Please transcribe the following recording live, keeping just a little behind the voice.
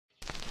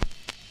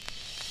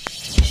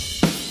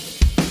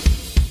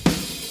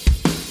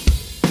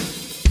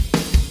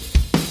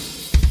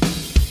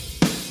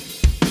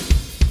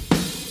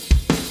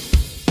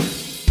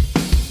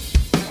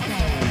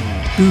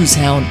Who's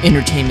Hound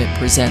Entertainment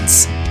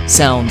presents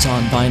Sounds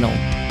on Vinyl,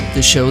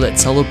 the show that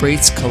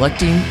celebrates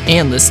collecting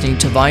and listening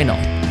to vinyl.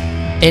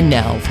 And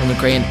now, from the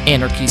Grand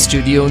Anarchy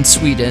Studio in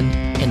Sweden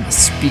and the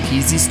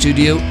Speakeasy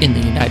Studio in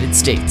the United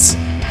States,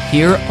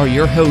 here are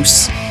your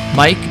hosts,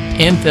 Mike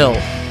and Phil.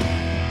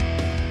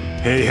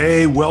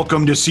 Hey,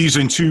 welcome to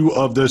Season 2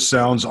 of the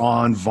Sounds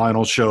on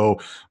Vinyl show.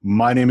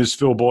 My name is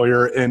Phil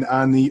Boyer, and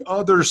on the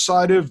other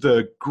side of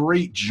the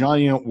great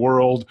giant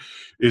world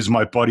is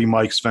my buddy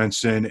Mike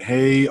Svensson.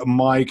 Hey,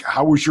 Mike,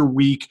 how was your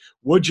week?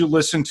 What'd you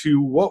listen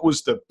to? What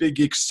was the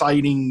big,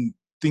 exciting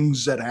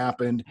things that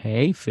happened?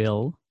 Hey,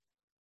 Phil.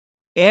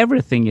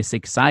 Everything is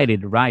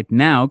excited right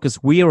now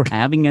because we are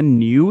having a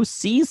new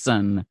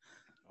season.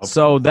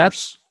 So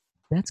that's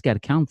got to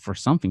count for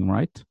something,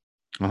 right?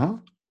 Uh-huh.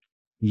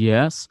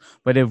 Yes,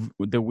 but if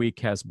the week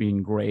has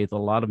been great, a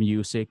lot of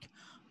music.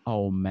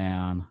 Oh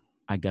man,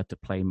 I got to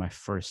play my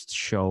first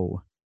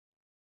show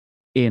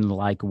in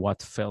like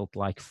what felt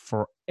like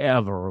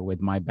forever with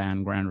my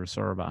band Grand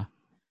Reserva.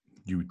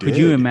 You did? Could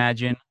you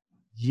imagine?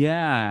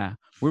 Yeah,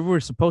 we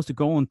were supposed to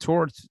go on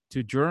tour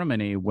to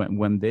Germany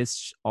when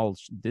this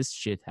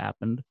shit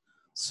happened.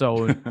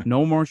 So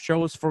no more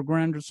shows for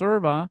Grand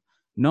Reserva.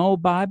 No,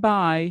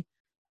 bye.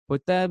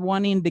 Put that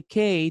one in the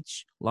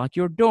cage. Lock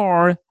your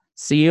door.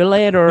 See you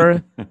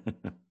later.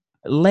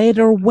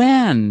 Later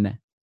when?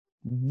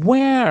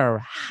 Where?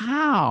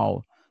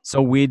 How?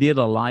 So we did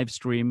a live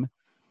stream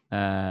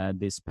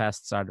this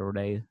past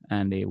Saturday,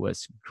 and it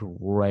was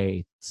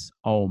great.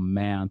 Oh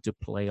man, to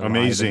play live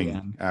amazing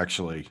again.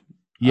 Actually.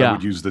 Yeah. I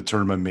would use the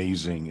term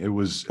amazing. It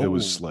was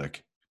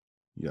slick.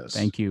 Yes.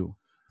 Thank you.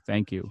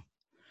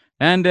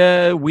 And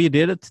we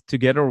did it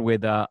together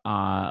with a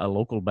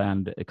local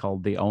band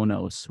called the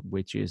Onos,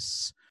 which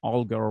is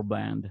all-girl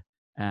band.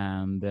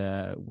 And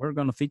we're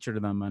going to feature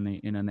them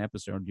in an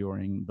episode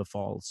during the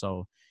fall.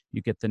 So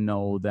you get to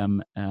know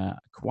them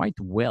quite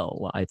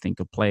well, I think,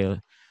 to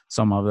play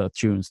some of the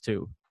tunes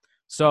too.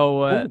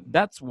 So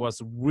that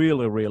was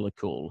really, really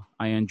cool.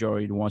 I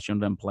enjoyed watching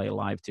them play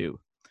live too.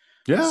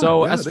 Yeah.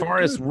 So as far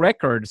as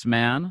records,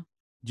 man,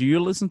 do you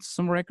listen to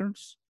some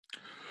records?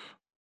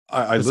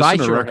 I listen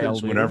to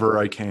records whenever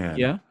I can.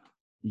 Yeah.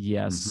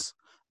 Yes.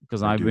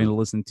 Because I I've do. been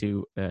listening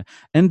to,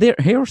 and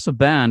here's a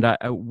band.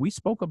 We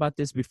spoke about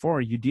this before.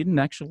 You didn't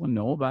actually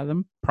know about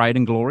them, Pride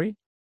and Glory,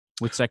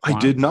 with Zach I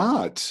Wild? did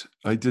not.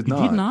 You did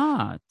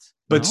not.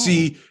 But No.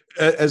 see,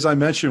 as I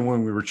mentioned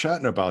when we were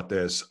chatting about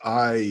this,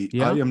 I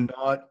am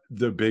not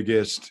the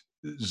biggest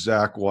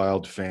Zach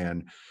Wild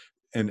fan,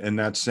 and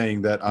that's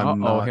saying that I'm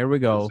not here we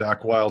go. a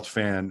Zach Wild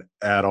fan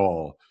at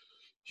all.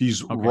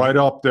 He's right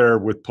up there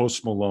with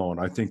Post Malone.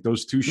 I think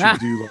those two should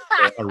do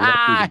like a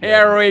record.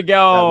 Here we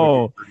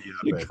go.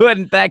 You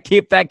couldn't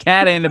keep that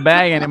cat in the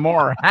bag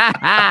anymore.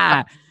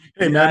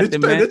 Hey man,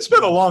 it's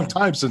been a long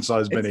time since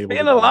I've been able. It's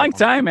been a long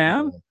time,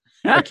 man.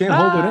 I can't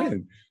hold it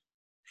in.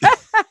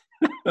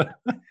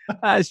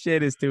 That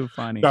shit is too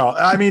funny. No,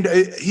 I mean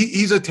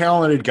he's a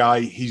talented guy.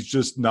 He's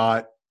just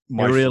not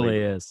my flavor. He really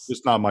is.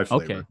 Just not my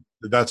flavor. Okay.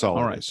 That's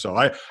all it is. So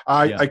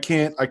I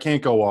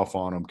can't go off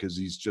on him because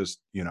he's just,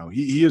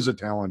 he is a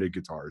talented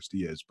guitarist.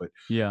 He is, but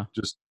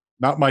just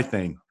not my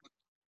thing.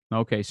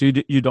 Okay, so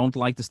you don't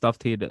like the stuff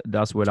he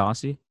does with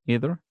Ozzy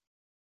either?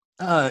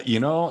 I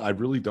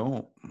really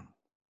don't.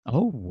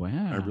 Oh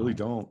wow, I really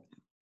don't.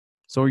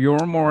 So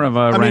you're more of a.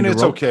 I mean,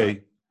 it's Rhodes okay.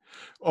 guy.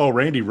 Oh,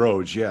 Randy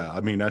Rhoads, yeah.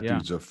 I mean, that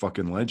dude's a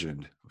fucking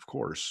legend, of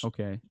course.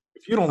 Okay.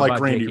 If you don't How like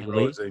about Randy Jakey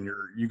Rhoads, Lee? then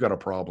you got a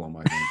problem,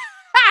 I think.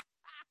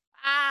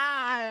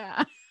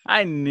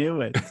 I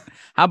knew it.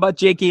 How about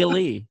Jakey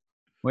Lee?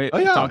 Wait,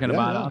 talking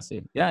about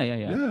Ozzy.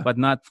 Yeah. But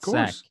not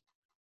Zach.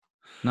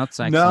 Not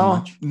Zach so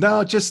much.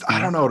 No, just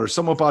I don't know. There's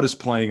something about his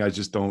playing I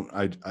just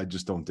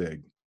don't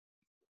dig.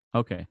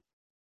 Okay,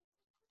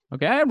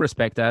 I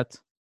respect that.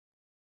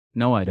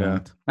 No, I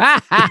don't.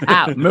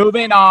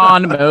 Moving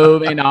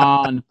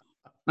on.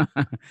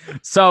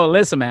 So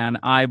listen, man,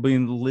 I've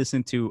been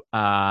listening to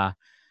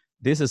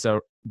this is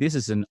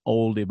an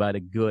oldie but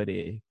a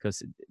goodie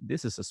because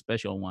this is a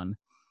special one.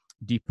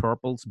 Deep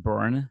Purple's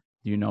Burn.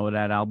 Do you know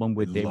that album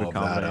with David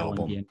Coverdale?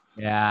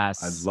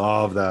 Yes. I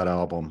love that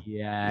album.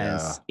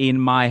 Yes. Yeah. In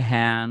My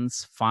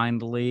Hands,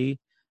 finally.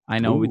 I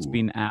know it's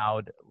been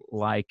out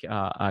like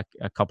a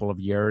couple of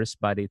years,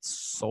 but it's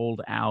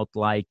sold out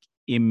like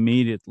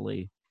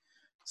immediately.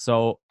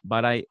 So,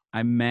 but I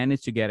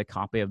managed to get a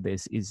copy of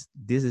this.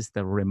 This is the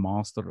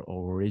remastered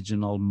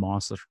original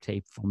master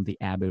tape from the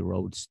Abbey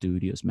Road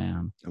Studios,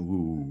 man.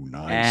 Ooh,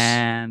 nice.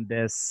 And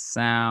the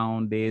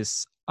sound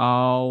is,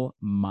 oh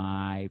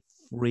my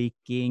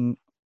freaking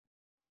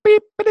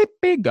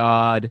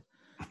God.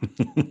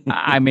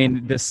 I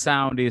mean, the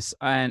sound is,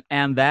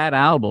 and that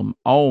album,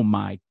 oh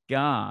my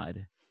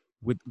God.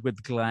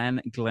 With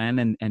Glenn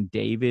and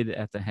David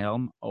at the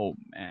helm. Oh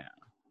man,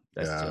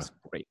 that's just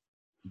great.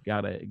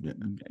 Gotta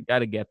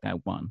get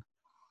that one.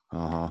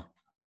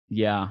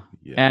 Yeah.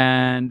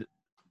 And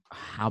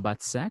how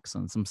about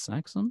Saxon? Some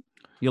Saxon?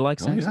 You like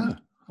Saxon? Yeah,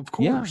 of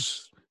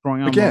course.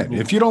 Growing up Again,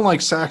 Muslim. if you don't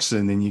like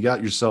Saxon, then you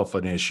got yourself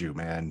an issue,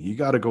 man. You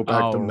got to go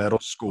back to Oh, metal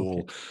school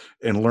okay.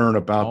 and learn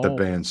about the Oh,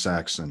 band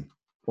Saxon.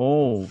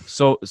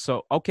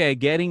 so okay.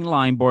 Get in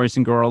line, boys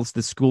and girls.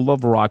 The School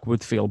of Rock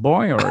with Phil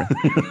Boyer.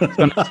 It's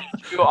gonna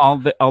teach you all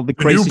the A new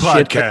crazy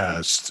shit.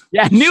 podcast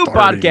Yeah, new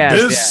starting podcast.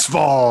 this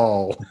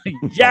fall.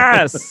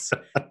 Yes,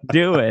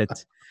 do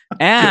it.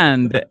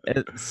 And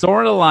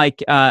sort of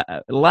like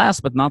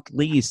last but not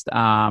least,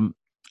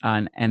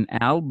 an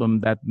album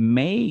that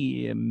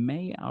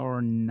may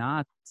or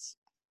not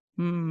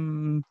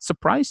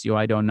surprise you.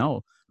 I don't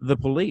know. The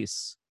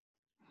Police,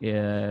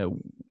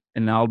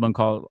 an album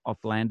called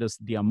Atlantis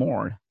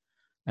d'Amour.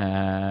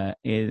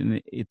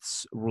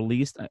 It's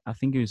released. I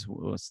think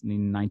was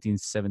in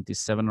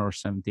 1977 or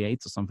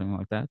 78 or something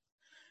like that.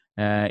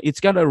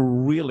 It's got a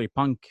really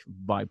punk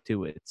vibe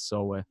to it.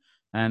 So,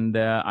 and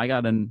I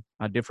got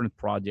a different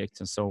project,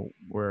 and so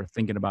we're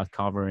thinking about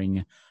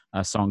covering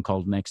a song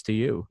called "Next to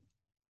You."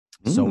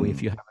 So,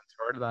 if you haven't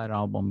heard that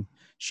album,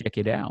 check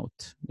it out.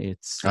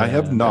 It's I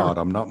have very not.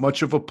 I'm not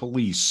much of a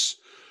Police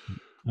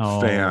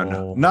fan.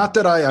 oh Not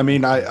that I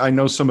mean, I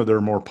know some of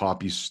their more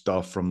poppy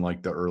stuff from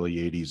like the early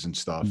 80s and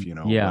stuff, you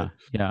know, yeah,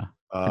 but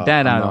yeah.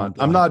 That I don't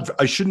I'm like.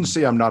 not, I shouldn't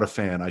say I'm not a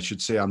fan. I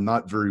should say I'm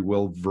not very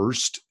well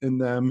versed in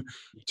them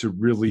to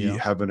really Yeah.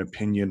 have an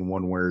opinion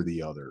one way or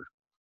the other.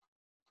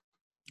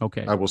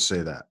 Okay. I will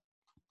say that.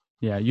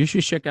 Yeah, you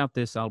should check out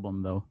this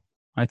album though.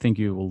 I think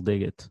you will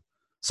dig it.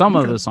 Some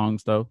of Okay. the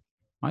songs though,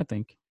 I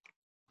think.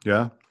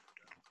 Yeah.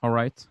 All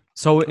right.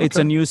 So it's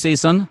a Okay. new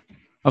season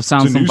of It's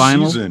Sounds a on new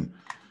Vinyl. season.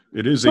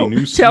 It is So a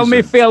new season. tell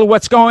me, Phil,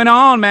 what's going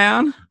on,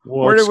 man?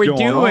 What What's are we going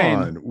doing?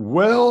 on?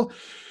 Well,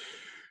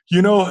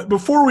 you know,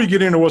 before we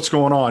get into what's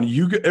going on,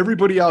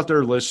 everybody out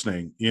there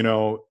listening, you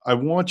know, I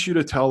want you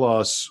to tell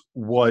us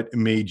what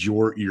made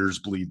your ears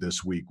bleed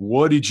this week.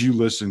 What did you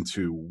listen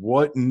to?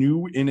 What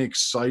new and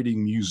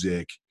exciting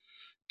music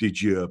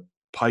did you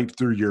pipe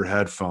through your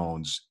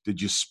headphones?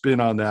 Did you spin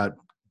on that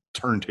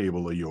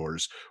turntable of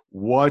yours?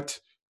 What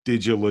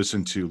did you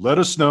listen to? Let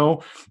us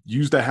know.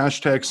 Use the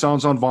hashtag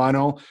Sounds on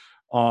Vinyl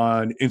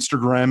on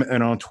Instagram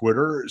and on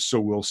Twitter, so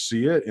we'll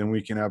see it and we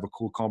can have a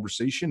cool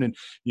conversation. And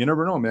you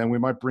never know, man, we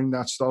might bring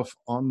that stuff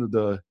onto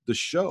the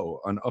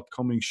show on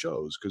upcoming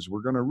shows, because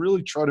we're going to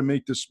really try to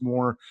make this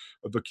more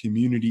of a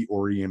community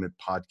oriented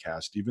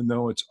podcast. Even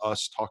though it's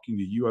us talking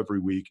to you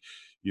every week,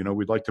 you know,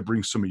 we'd like to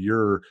bring some of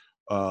your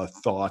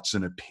thoughts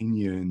and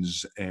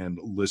opinions and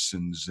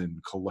listens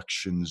and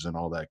collections and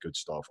all that good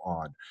stuff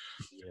on.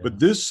 But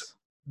this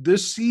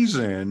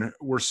season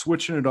we're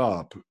switching it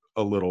up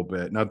a little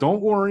bit. Now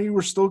don't worry,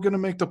 we're still going to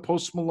make the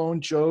Post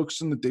Malone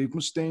jokes and the Dave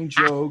Mustaine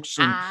jokes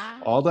and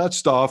all that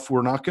stuff.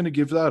 We're not going to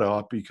give that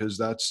up, because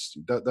that's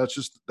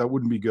just, that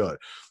wouldn't be good.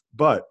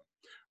 But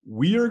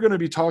we are going to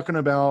be talking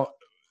about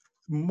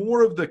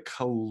more of the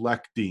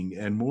collecting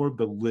and more of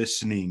the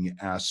listening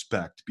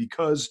aspect,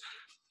 because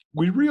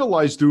we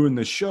realized doing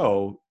the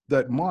show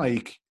that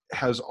Mike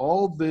has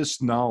all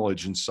this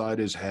knowledge inside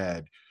his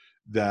head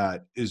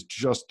that is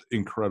just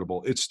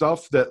incredible. It's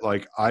stuff that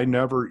like I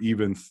never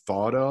even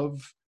thought of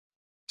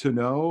to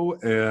know.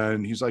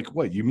 And he's like,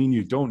 what, you mean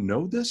you don't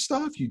know this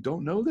stuff? You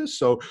don't know this?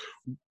 So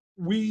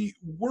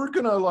we're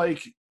gonna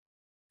like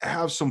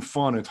have some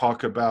fun and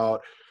talk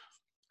about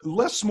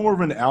less more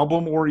of an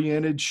album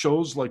oriented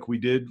shows like we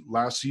did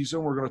last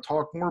season. We're going to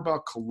talk more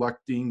about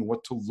collecting,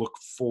 what to look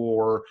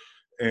for,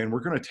 and we're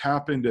going to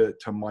tap into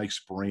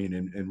Mike's brain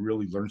and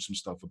really learn some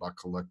stuff about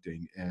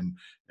collecting and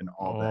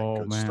all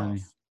that good stuff.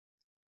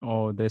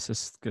 Oh, this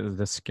is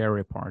the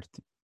scary part.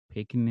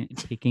 Picking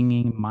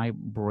in my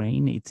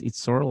brain. It's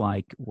sort of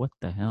like, what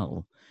the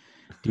hell?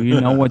 Do you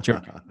know what you're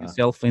getting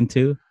yourself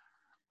into?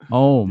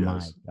 Oh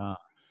my God.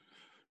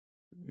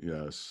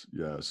 Yes.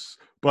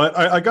 But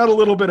I got a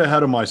little bit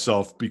ahead of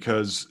myself,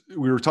 because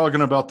we were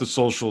talking about the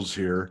socials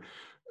here,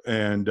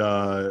 and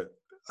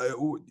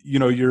you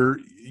know,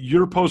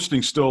 you're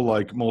posting still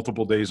like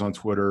multiple days on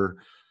Twitter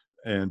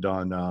and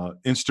on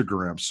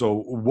Instagram.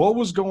 So what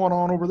was going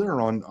on over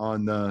there on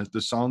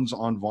the Sounds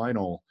on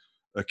Vinyl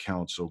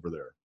accounts over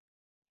there?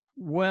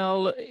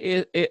 Well,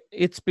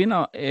 it's been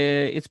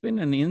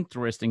an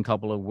interesting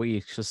couple of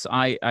weeks, 'cause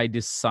I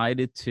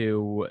decided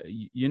to,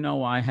 you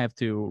know, I have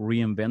to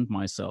reinvent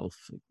myself,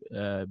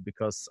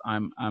 because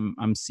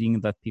I'm seeing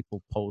that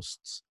people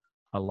post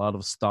a lot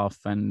of stuff,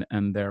 and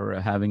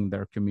they're having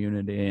their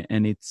community,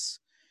 and it's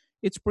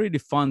pretty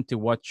fun to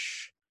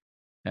watch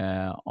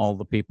all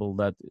the people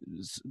that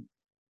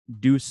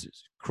do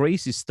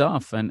crazy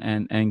stuff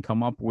and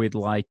come up with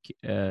like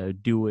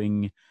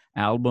doing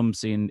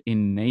albums in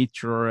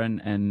nature,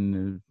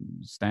 and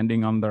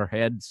standing on their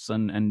heads,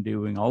 and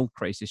doing all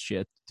crazy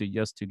shit to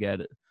just to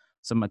get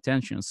some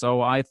attention.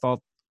 So I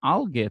thought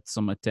I'll get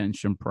some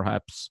attention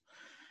perhaps,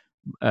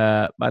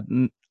 but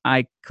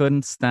I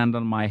couldn't stand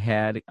on my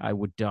head. I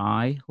would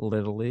die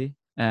literally,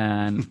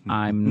 and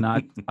I'm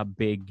not a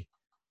big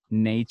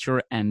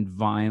nature and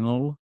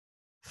vinyl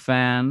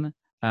fan.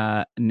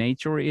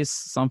 Nature is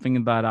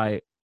something that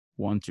I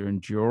want to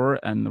endure,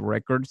 and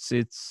records,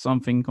 it's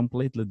something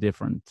completely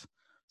different.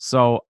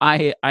 So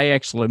I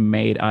actually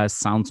made a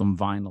Sounds on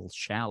Vinyl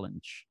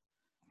challenge.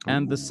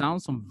 And the Ooh.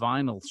 Sounds on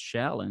Vinyl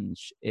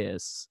challenge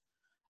is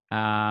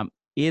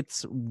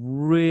it's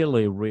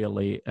really,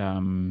 really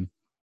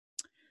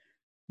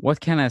what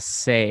can I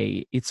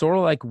say? It's sort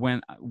of like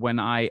when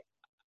I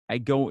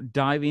go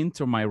dive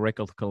into my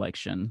record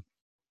collection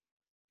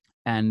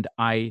and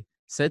I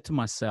said to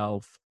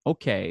myself,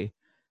 okay,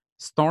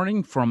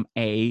 starting from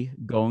A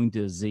going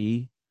to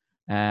Z,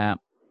 can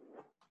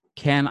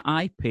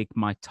I pick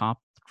my top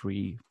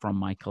 3 from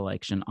my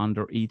collection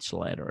under each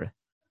letter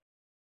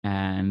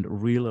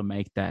and really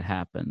make that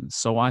happen?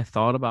 So I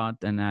thought about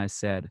it and I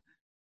said,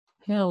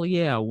 hell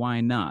yeah,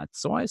 why not?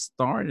 So I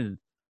started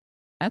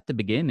at the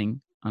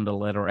beginning on the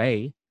letter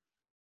A,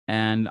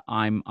 and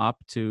I'm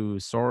up to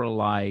sort of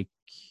like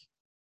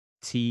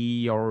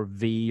T or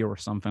V or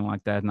something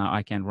like that. Now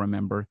I can't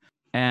remember.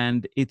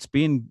 And it's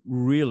been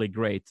really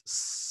great.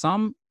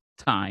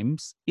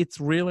 Sometimes it's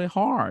really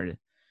hard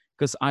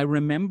because I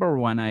remember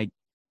when I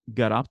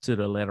got up to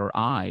the letter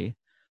I,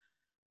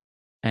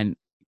 and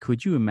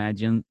could you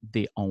imagine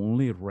the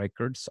only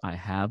records I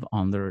have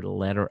under the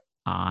letter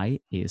I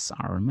is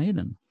Iron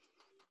Maiden.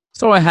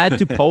 So I had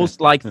to post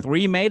like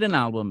 3 Maiden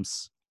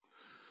albums.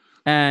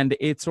 And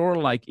it's sort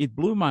of like, it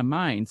blew my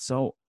mind.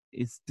 So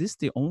is this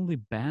the only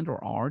band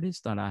or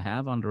artist that I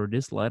have under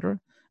this letter?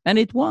 And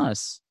it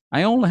was.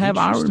 I only have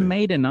Iron Interesting.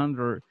 Maiden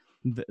under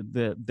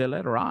the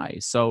letter I.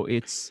 So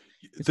it's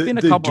The- been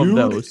a the couple of dude-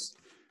 those.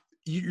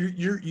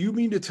 You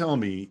mean to tell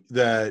me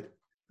that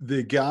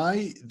the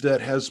guy that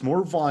has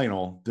more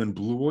vinyl than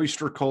Blue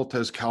Oyster Cult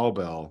has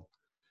Cowbell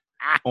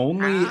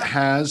only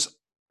has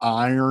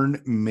Iron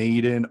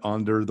Maiden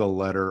under the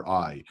letter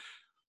I?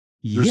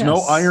 There's no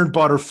Yes. Iron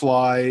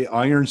Butterfly,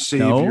 Iron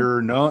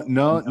Savior, none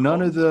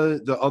of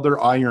the other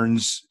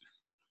irons.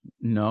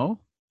 No.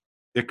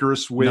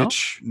 Icarus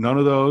Witch, none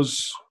of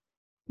those.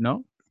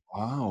 No.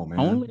 Wow, man.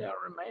 Only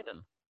Iron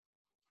Maiden.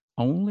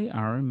 Only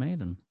Iron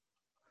Maiden.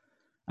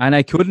 And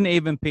I couldn't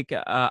even pick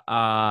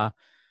a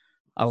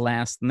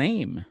last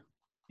name,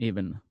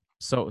 even.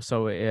 So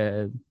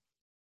I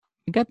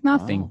got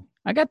nothing. Wow.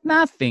 I got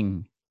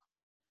nothing.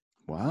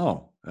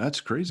 Wow, that's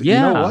crazy.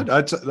 Yeah. You know what?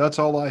 That's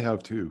all I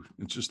have too.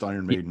 It's just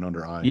Iron Maiden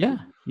under I.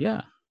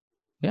 Yeah.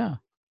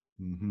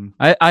 Mm-hmm.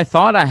 I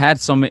thought I had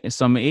some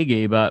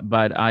Iggy,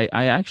 but I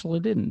actually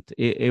didn't.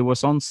 It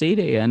was on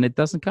CD and it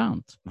doesn't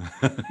count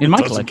in my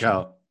doesn't collection.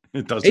 count.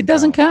 It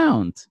doesn't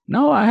count.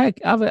 No, I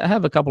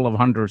have a couple of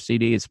 100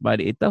 CDs, but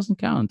it doesn't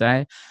count.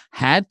 I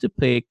had to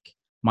pick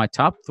my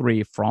top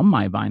 3 from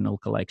my vinyl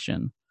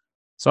collection.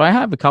 So I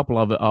have a couple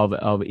of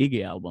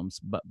Iggy albums,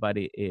 but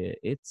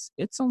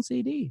it's on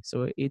CD,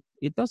 so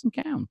it doesn't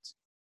count.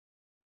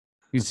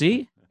 You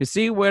see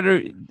see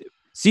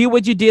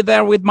what you did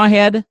there with my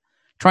head,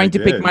 trying to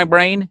pick my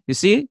brain. You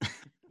see,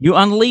 you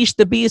unleashed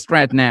the beast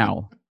right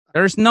now.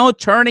 There's no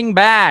turning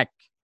back.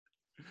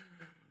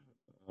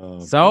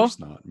 Of So course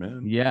not,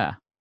 man. yeah,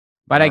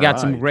 but I got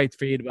some Alright. great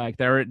feedback.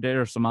 There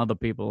are some other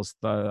people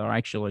that are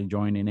actually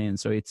joining in,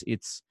 so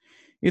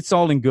it's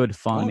all in good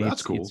fun. Oh, that's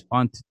It's cool.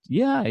 fun.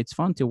 It's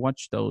fun to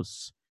watch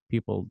those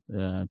people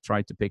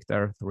try to pick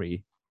their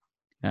 3.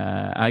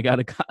 I got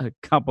a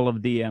couple of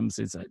DMs.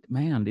 It's like,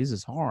 man, this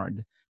is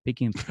hard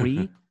picking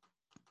 3.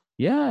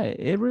 Yeah,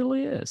 it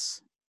really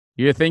is.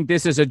 You think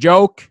this is a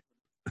joke?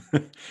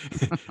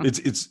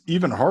 It's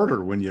even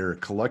harder when your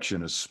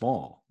collection is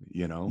small,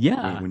 you know?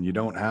 Yeah. When you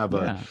don't have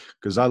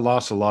because I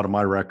lost a lot of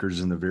my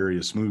records in the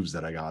various moves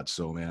that I got.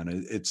 So man,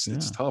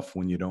 it's tough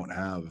when you don't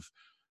have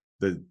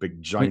the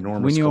big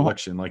ginormous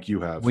collection like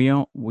you have. When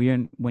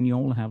you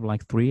only have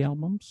like 3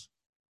 albums,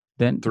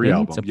 then 3 it's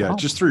albums. a Yeah, problem.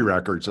 just 3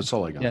 records. That's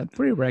all I got. Yeah,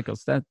 3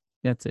 records. That's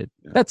it.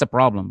 Yeah. That's a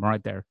problem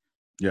right there.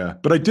 Yeah,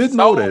 but I did So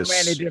notice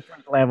many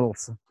different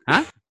levels.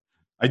 Huh?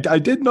 I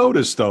did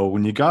notice though,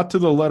 when you got to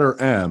the letter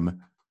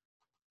M,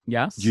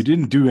 Yes. you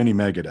didn't do any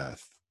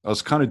Megadeth. I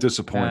was kind of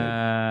disappointed.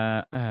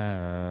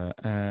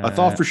 I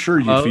thought for sure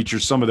you'd feature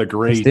some of the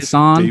great Is this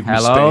on? Dave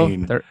Hello?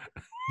 Mustaine.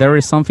 There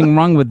is something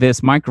wrong with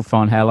this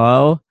microphone.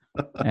 Hello?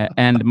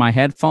 And my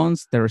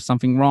headphones, there is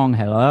something wrong.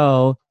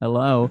 Hello?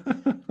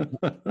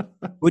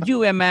 Would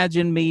you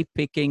imagine me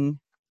buying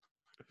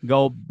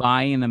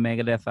a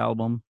Megadeth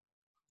album?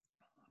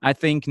 I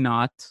think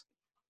not.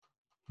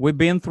 We've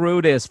been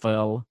through this,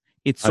 Phil.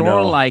 It's sort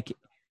of like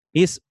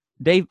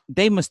Dave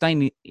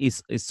Mustaine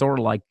is sort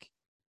of like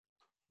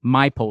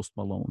my Post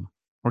Malone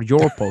or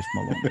your Post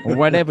Malone or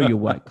whatever you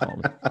want to call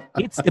it.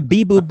 It's the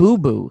bee-boo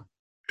boo-boo.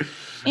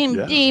 I'm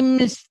Dave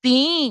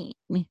Mustaine.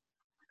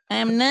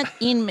 I'm not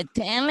in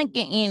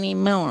Metallica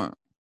anymore.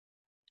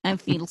 I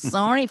feel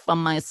sorry for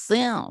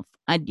myself.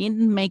 I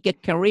didn't make a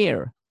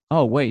career.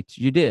 Oh, wait,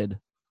 you did?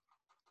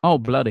 Oh,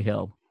 bloody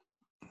hell.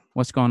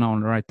 What's going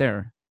on right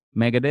there?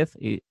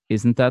 Megadeth,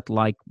 isn't that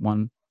like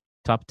one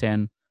top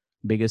 10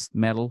 biggest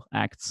metal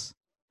acts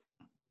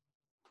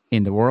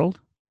in the world?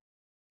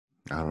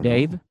 I don't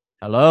Dave? know.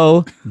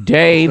 Hello?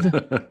 Dave?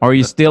 Are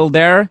you still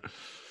there?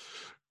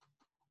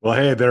 Well,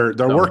 hey, they're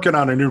working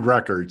on a new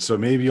record, so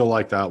maybe you'll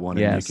like that one,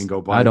 and you Yes. can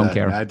go buy I don't that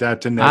care. and add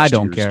that to I next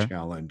don't year's care.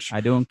 challenge.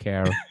 I don't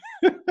care.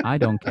 I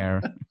don't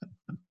care.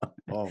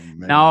 Oh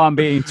man. Now I'm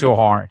being too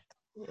hard.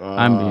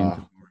 I'm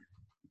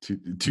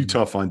being too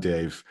tough on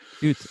Dave.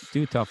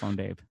 too tough on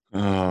Dave.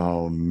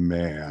 Oh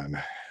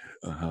man.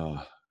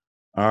 All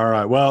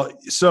right. Well,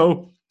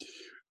 so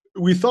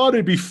we thought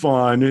it'd be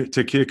fun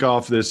to kick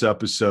off this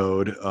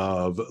episode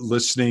of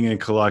listening and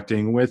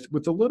collecting with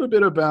a little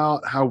bit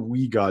about how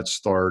we got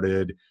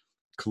started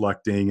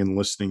collecting and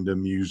listening to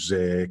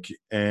music.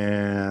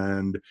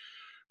 And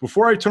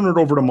before I turn it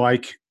over to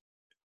Mike,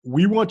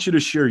 we want you to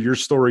share your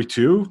story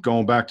too,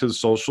 going back to the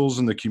socials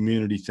and the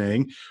community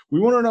thing.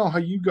 We want to know how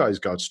you guys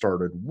got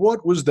started.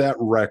 What was that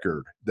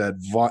record,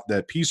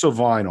 that piece of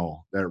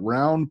vinyl, that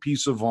round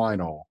piece of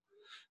vinyl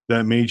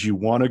that made you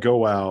want to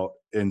go out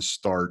and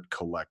start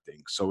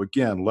collecting? So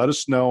again, let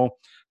us know,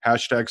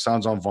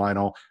 #Sounds on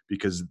Vinyl,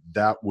 because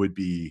that would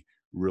be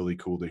really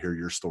cool to hear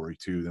your story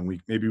too. Then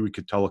maybe we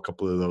could tell a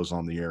couple of those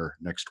on the air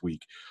next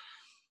week.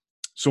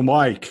 So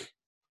Mike,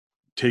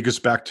 take us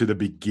back to the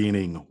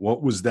beginning.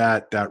 What was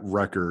that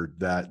record,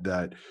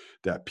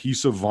 that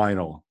piece of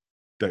vinyl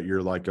that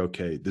you're like,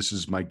 okay, this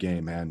is my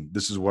game, man.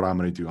 This is what I'm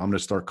going to do. I'm going to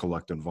start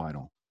collecting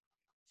vinyl.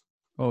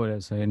 Oh,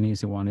 that's an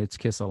easy one. It's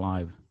Kiss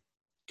Alive.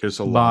 Kiss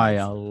Alive. By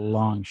a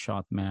long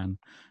shot, man.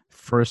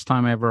 First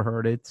time I ever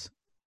heard it,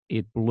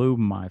 it blew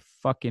my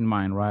fucking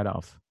mind right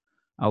off.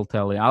 I'll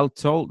tell you.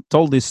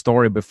 Told this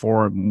story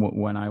before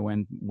when I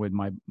went with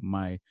my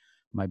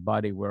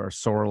buddy. We're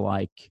sort of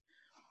like,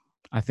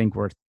 I think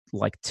we're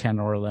like 10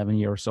 or 11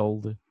 years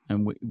old,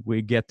 and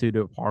we get to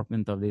the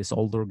apartment of this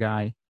older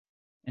guy,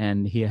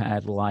 and he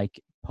had like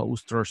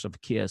posters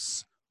of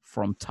Kiss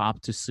from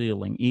top to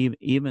ceiling.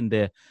 Even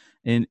the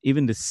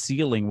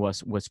ceiling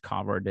was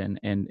covered,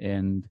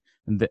 and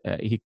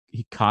he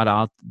cut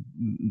out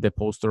the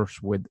posters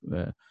with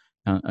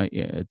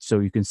so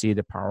you can see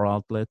the power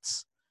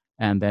outlets,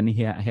 and then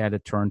he had a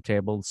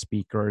turntable,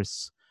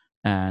 speakers,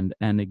 and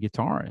a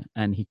guitar,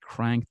 and he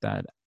cranked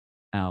that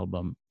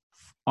album.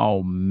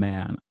 Oh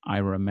man, I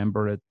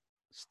remember it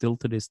still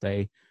to this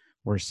day.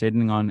 We're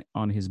sitting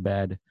on his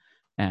bed,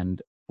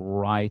 and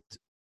right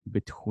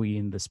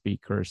between the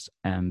speakers,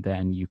 and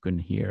then you can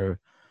hear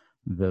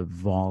the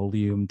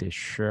volume, the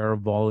sheer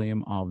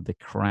volume of the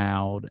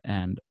crowd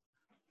and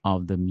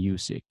of the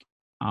music.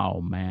 Oh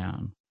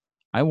man,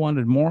 I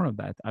wanted more of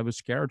that. I was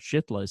scared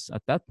shitless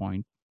at that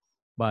point,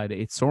 but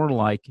it's sort of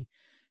like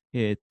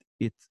it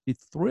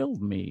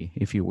thrilled me,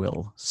 if you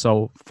will.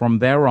 So from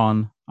there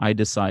on, I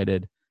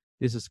decided,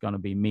 this is going to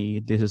be me.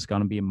 This is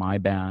going to be my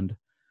band.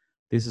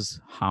 This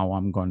is how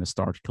I'm going to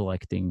start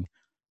collecting.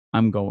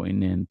 I'm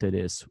going into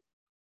this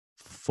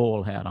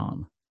full head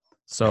on.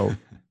 So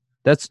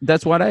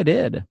that's what I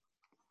did.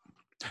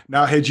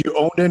 Now, had you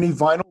owned any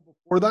vinyl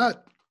before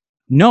that?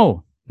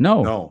 No.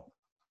 Okay.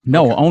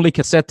 Only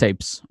cassette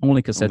tapes.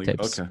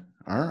 Tapes. Okay.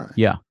 All right.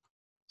 Yeah.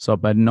 So,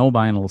 but no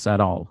vinyls at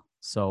all.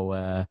 So,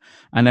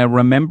 and I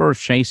remember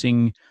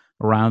chasing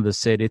around the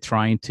city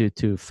trying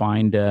to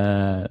find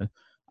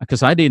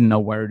because I didn't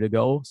know where to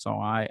go, so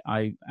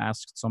I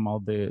asked some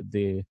of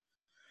the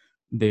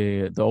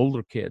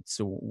older kids,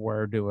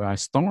 where do I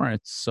start?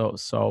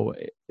 So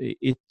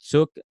it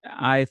took,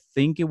 I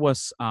think it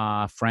was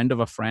a friend of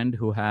a friend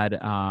who had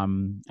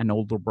an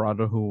older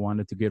brother who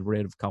wanted to get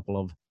rid of a couple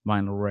of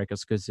vinyl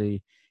records because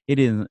he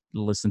didn't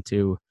listen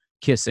to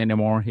Kiss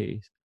anymore.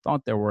 He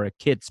thought they were a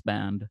kids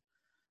band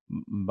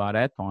by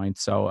that point.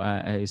 So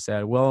he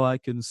said, well, I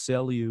can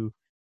sell you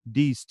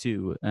these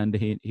two, and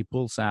he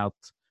pulls out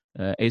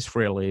Ace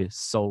Frehley's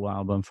solo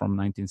album from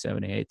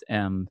 1978,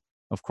 and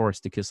of course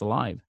the Kiss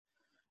Alive.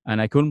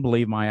 And I couldn't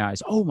believe my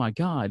eyes. Oh my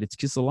God, it's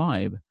Kiss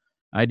Alive.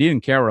 I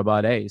didn't care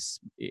about Ace,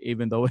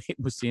 even though it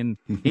was in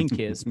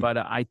Kiss, but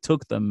I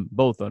took them,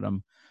 both of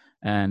them,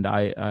 and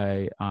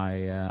I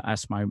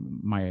asked my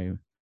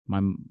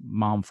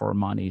mom for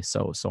money,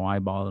 so I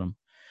bought them.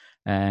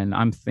 And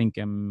I'm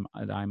thinking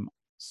I'm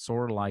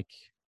sort of like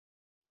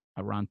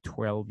around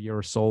 12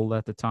 years old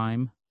at the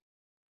time.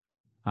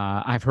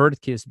 I've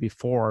heard Kiss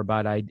before,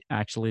 but I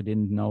actually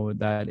didn't know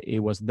that it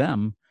was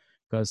them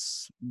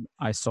because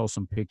I saw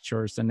some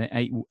pictures and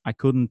I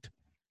couldn't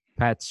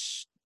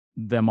patch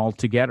them all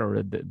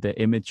together, the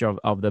image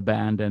of the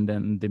band and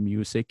then the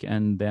music.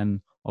 And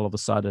then all of a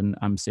sudden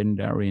I'm sitting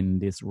there in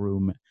this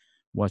room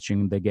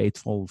watching the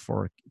gatefold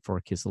for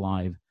Kiss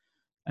Alive.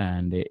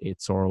 And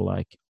it's sort of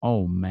like,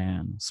 oh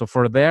man. So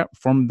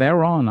from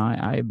there on,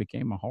 I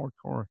became a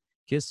hardcore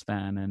Kiss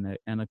fan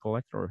and a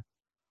collector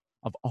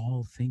of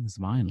all things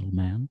vinyl,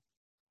 man.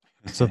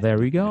 So there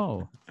we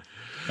go.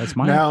 That's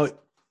my now.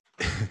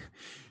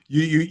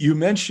 You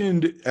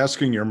mentioned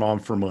asking your mom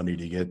for money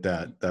to get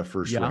that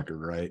first record,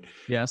 right?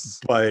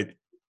 Yes. But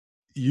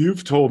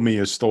you've told me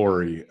a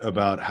story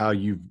about how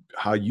you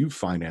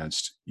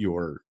financed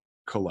your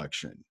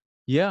collection.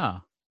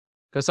 Yeah,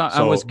 because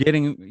I was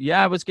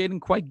getting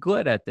quite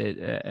good at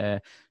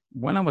it.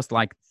 When I was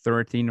like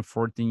 13 or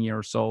 14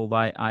 years old,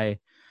 I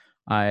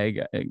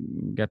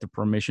got the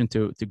permission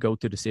to go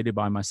to the city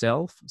by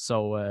myself.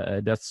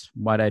 So that's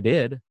what I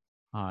did.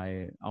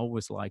 I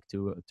always like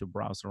to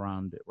browse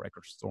around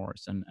record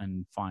stores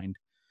and find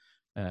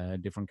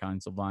different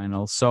kinds of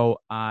vinyl. So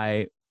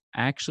I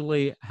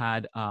actually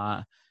had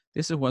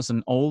this was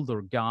an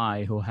older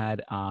guy who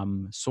had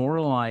sort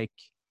of like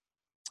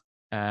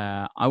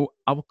I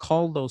would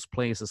call those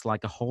places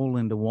like a hole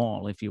in the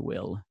wall, if you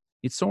will.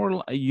 It's sort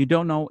of you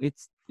don't know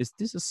is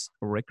this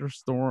a record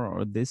store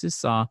or this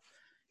is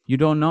you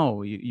don't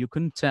know, you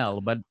couldn't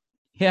tell, but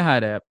he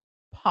had a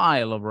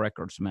pile of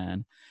records,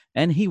 man,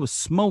 and he was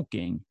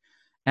smoking,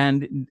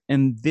 and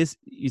this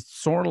is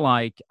sort of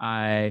like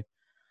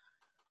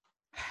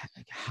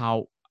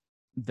how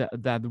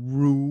that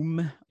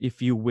room,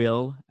 if you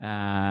will,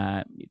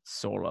 it's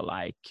sort of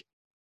like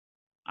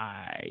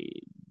I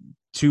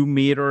 2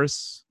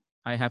 meters.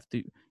 I have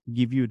to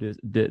give you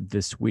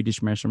the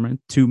Swedish measurement,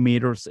 2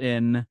 meters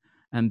in,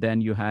 and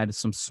then you had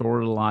some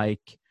sort of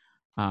like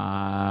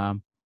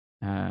 4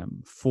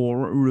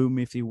 room,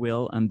 if you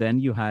will, and then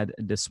you had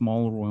the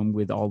small room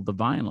with all the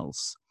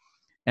vinyls.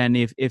 And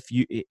if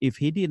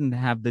he didn't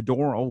have the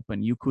door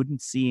open, you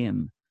couldn't see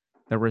him.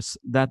 There was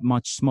that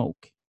much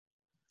smoke.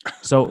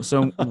 So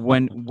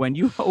when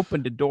you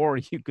opened the door,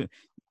 you could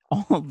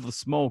all the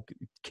smoke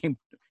came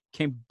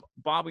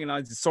bobbing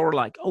out. It's sort of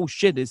like, oh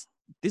shit, is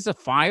this a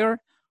fire?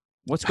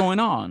 What's going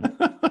on?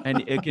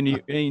 And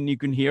you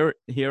can hear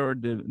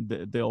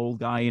the old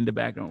guy in the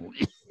background.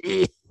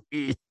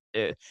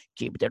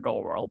 Keep the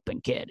door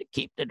open, kid.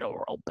 Keep the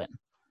door open.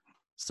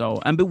 So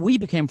but we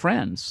became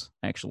friends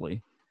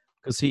actually,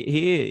 because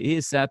he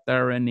sat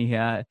there and he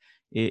had.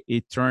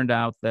 It turned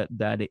out that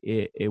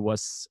it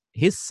was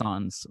his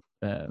sons,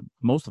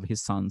 most of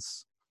his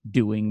sons,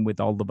 doing with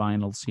all the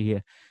vinyls. He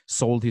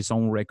sold his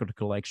own record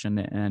collection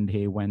and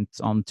he went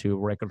on to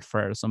record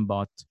fairs and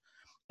bought.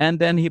 And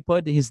then he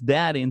put his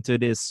dad into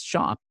this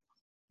shop,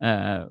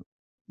 the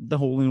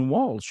hole in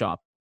wall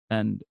shop,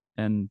 and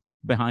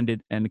behind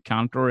it and a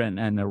counter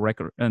and a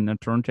record and a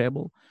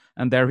turntable.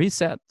 And there he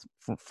sat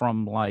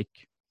from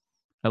like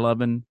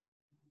 11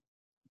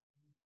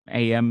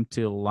 a.m.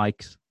 till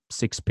like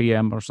 6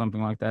 p.m. or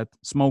something like that,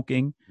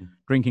 smoking,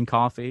 drinking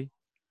coffee,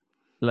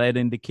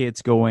 letting the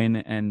kids go in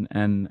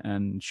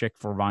and check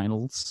for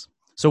vinyls.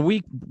 So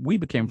we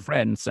became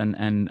friends,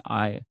 and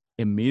I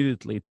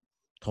immediately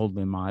told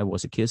him I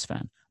was a Kiss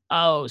fan.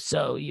 Oh,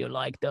 so you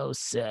like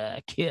those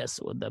Kiss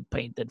with the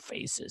painted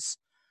faces?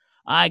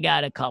 I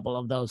got a couple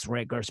of those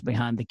records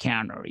behind the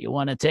counter. You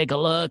want to take a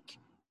look?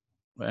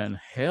 And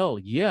hell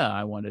yeah,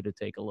 I wanted to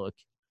take a look.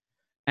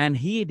 And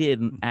he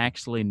didn't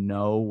actually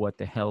know what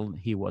the hell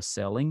he was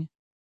selling,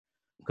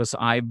 because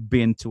I've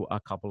been to a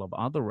couple of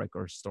other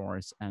record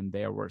stores and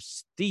they were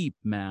steep,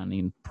 man,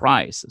 in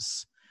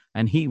prices.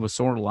 And he was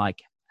sort of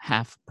like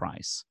half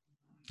price.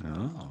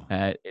 Oh.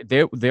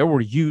 There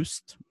were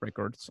used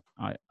records,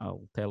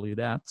 I'll tell you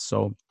that.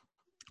 So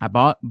I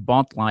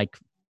bought like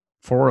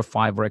 4 or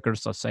 5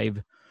 records. I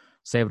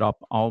saved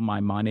up all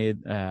my money.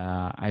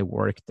 I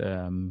worked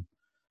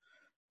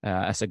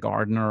as a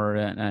gardener,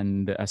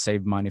 and I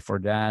saved money for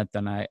that.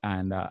 And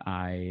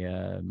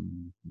I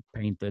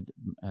painted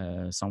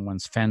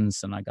someone's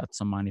fence, and I got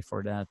some money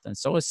for that. And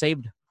so I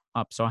saved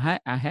up. So I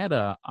had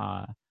a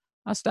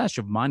stash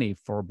of money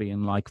for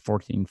being like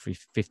 14,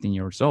 15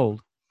 years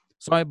old.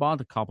 So I bought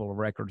a couple of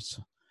records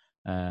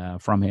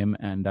from him,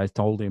 and I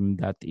told him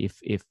that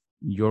if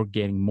you're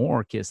getting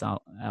more Kiss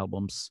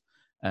albums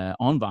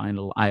on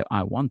vinyl,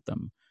 I want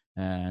them.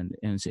 And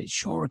he said,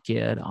 sure,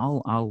 kid,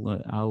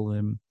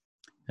 I'll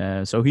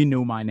so he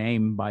knew my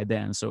name by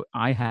then. So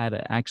I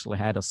actually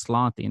had a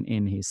slot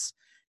in his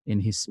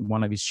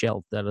one of his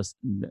shelf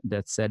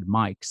that said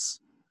Mike's.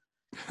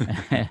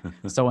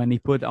 So, and he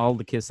put all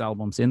the Kiss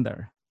albums in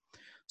there.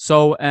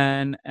 So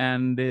and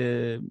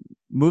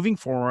moving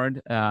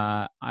forward,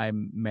 I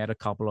met a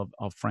couple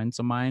of friends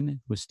of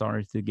mine who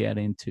started to get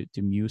into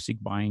music,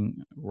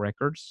 buying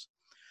records.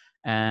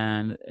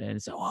 And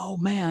so, oh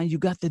man, you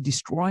got the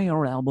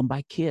Destroyer album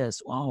by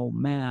Kiss. Oh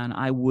man,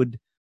 I would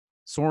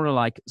sort of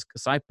like,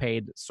 because I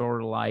paid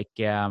sort of like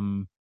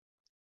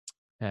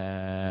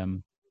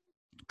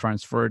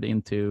transferred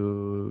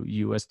into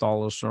US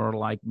dollars, sort of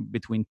like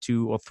between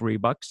 $2 or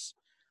 $3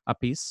 a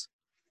piece.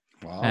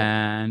 Wow.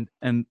 And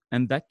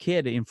that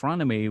kid in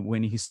front of me,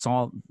 when he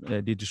saw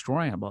the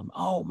Destroyer album,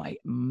 oh my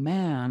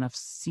man, I've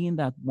seen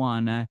that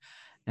one,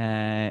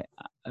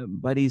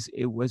 but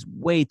it was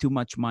way too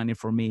much money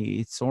for me.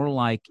 It's sort of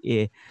like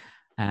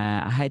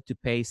I had to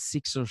pay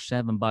 $6 or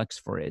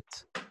 $7 for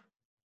it.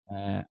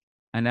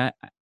 And I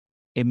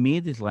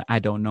immediately, I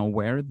don't know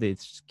where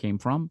this came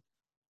from.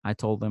 I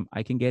told them,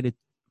 I can get it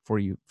for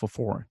you for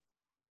 $4.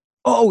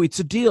 Oh, it's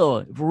a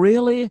deal.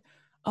 Really?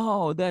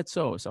 Oh, that's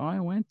so. So I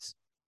went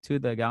to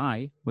the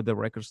guy with the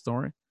record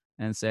store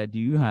and said, do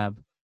you have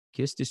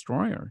Kiss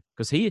Destroyer?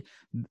 Because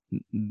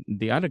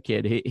the other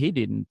kid, he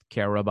didn't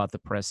care about the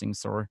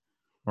pressings or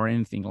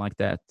anything like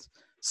that.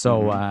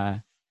 So,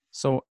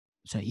 so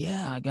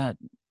yeah, I got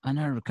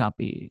another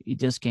copy. It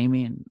just came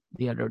in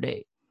the other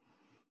day.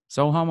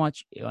 So how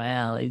much?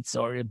 Well, it's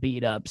sort of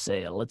beat up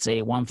sale. Let's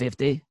say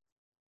 $150.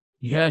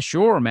 Yeah,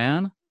 sure,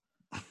 man.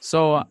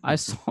 So I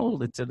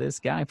sold it to this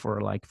guy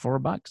for like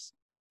 $4.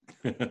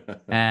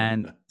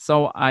 And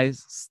so I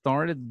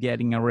started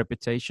getting a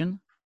reputation.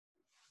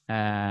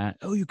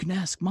 Oh, you can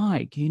ask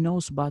Mike. He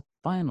knows about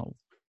vinyl.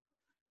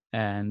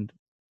 And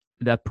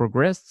that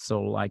progressed.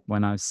 So like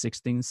when I was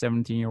 16,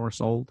 17 years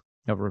old,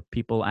 there were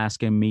people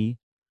asking me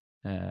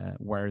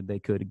where they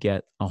could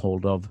get a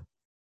hold of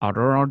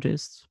other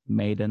artists,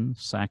 Maiden,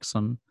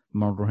 Saxon,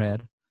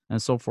 Motorhead,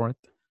 and so forth.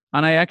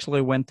 And I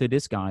actually went to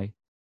this guy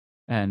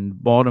and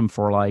bought them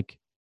for like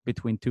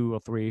between $2 or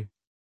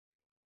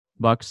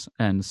 $3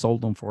 and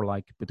sold them for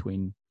like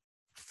between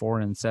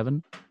 $4 and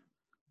 $7.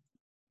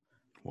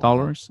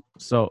 Wow.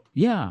 So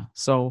yeah,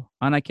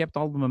 and I kept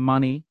all of my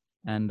money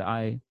and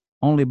I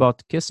only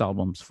bought Kiss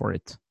albums for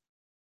it.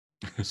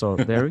 So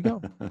there we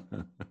go.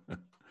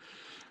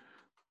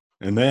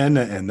 And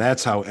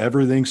that's how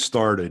everything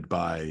started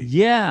by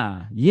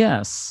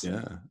Yes.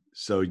 Yeah.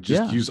 So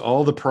just use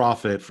all the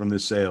profit from the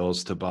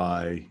sales to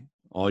buy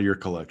all your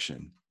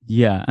collection.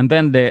 Yeah, and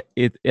then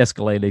it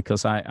escalated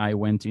because I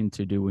went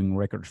into doing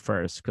record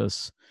first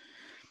because,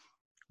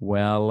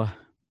 well,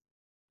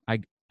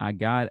 I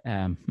got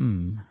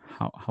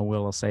how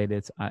will I say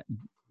this?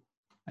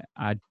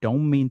 I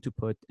don't mean to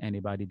put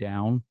anybody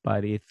down,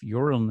 but if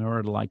you're a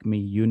nerd like me,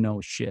 you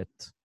know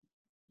shit.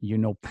 You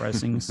know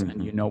pressings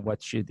and you know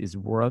what shit is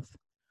worth.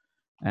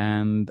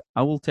 And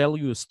I will tell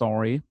you a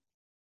story.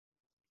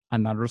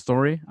 Another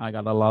story. I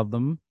got a lot of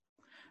them.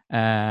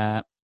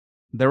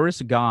 There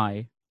is a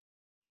guy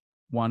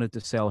wanted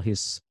to sell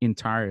his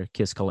entire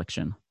Kiss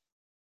collection.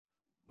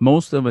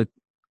 Most of it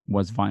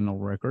was vinyl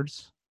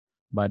records,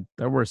 but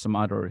there were some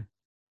other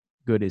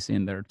goodies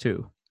in there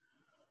too.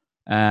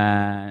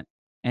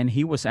 And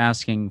he was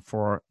asking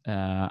for,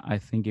 I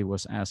think he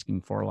was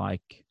asking for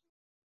like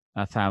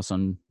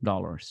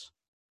 $1,000.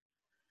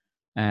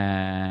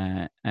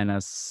 And I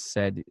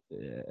said,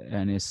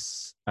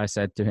 I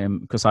said to him,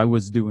 because I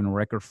was doing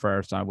record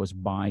fairs, I was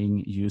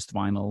buying used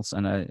vinyls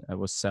and I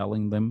was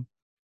selling them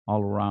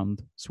all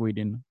around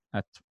Sweden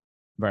at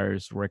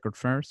various record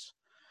fairs.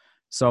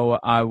 So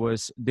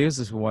this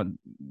is what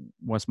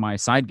was my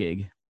side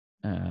gig.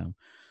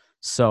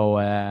 So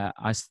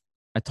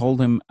I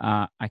told him,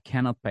 I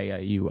cannot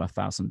pay you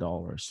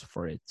 $1,000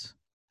 for it.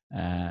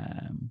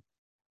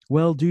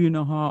 Well, do you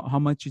know how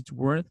much it's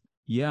worth?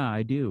 Yeah,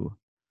 I do.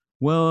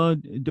 Well,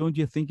 don't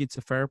you think it's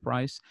a fair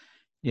price?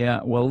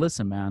 Yeah, well,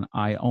 listen, man,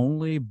 I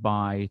only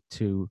buy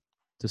to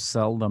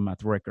sell them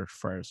at record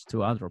fairs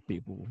to other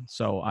people.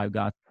 So I've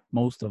got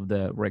most of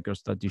the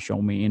records that you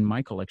show me in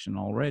my collection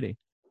already.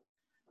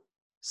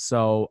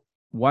 So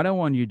what I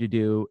want you to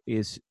do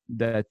is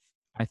that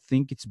I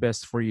think it's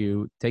best for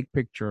you, take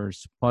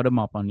pictures, put them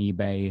up on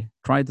eBay,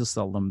 try to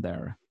sell them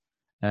there.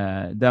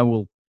 That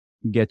will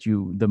get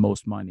you the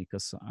most money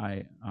because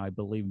I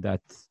believe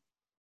that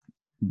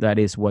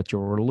is what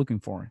you're looking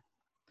for.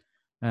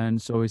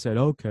 And so he said,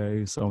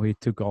 okay. So he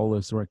took all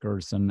his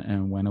records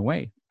and went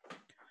away.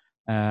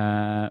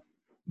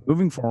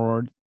 Moving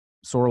forward,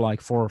 sort of like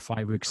 4 or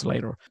 5 weeks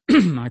later,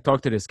 I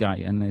talked to this guy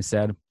and I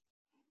said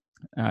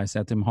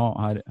to him,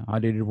 how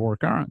did it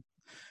work out?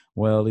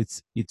 Well,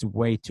 it's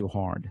way too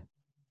hard.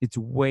 It's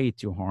way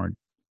too hard.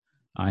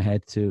 I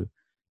had to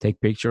take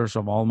pictures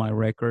of all my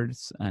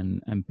records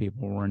and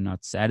people were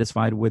not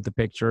satisfied with the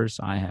pictures.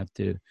 I have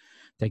to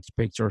take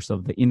pictures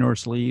of the inner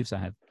sleeves. I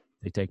have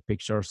to take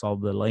pictures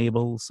of the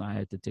labels. I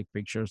had to take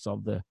pictures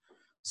of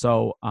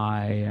so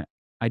I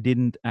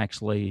didn't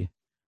actually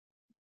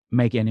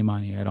make any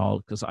money at all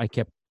because I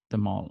kept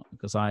them all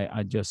because I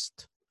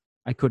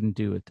couldn't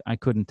do it. I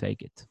couldn't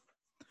take it.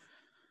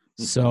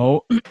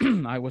 So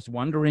I was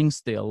wondering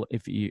still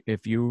if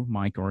you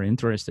Mike are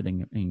interested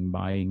in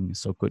buying.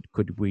 So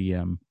could we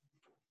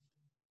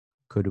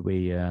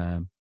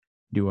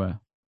do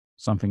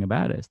something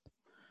about it?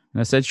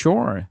 And I said,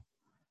 sure.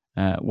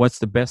 What's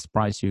the best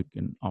price you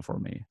can offer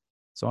me?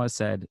 So I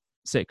said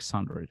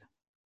 600.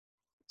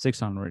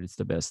 600 is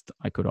the best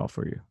I could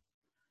offer you.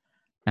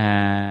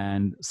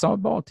 And so I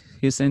bought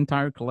his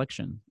entire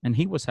collection, and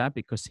he was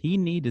happy because he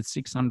needed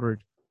 $600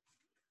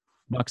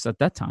 at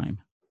that time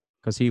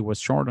because he was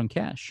short on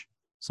cash.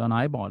 So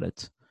I bought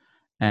it,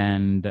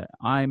 and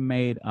I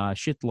made a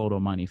shitload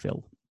of money,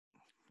 Phil.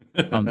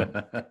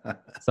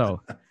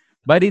 So,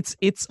 but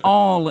it's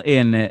all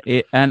in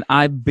it. And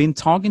I've been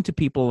talking to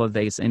people of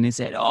this, and they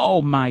said,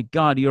 "Oh my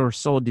God, you're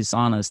so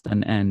dishonest,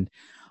 and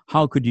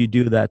how could you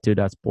do that to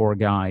that poor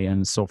guy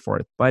and so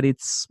forth?" But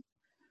it's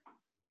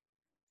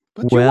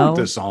you weren't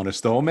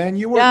dishonest, though, man.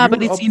 You were.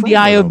 But it's in the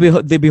eye of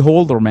the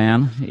beholder,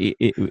 man.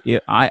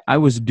 I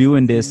was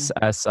doing this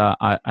as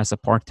a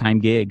part-time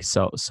gig,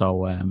 so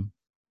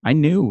I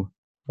knew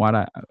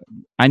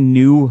I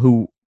knew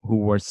who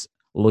was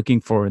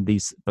looking for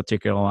these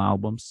particular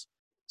albums,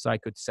 so I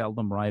could sell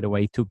them right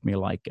away. It took me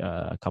like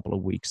a couple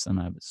of weeks, and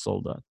I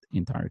sold the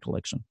entire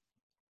collection.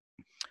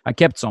 I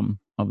kept some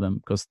of them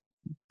because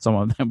some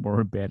of them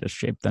were better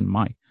shape than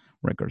my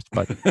records,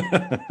 but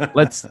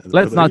let's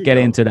not get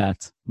into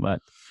that.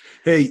 But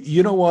hey,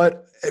 you know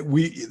what?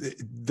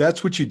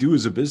 That's what you do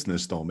as a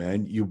business, though,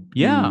 man. You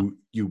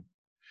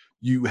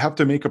have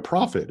to make a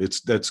profit.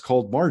 That's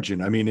called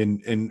margin. I mean,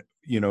 and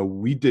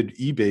we did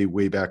eBay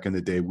way back in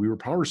the day. We were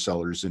power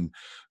sellers, and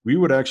we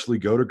would actually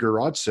go to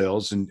garage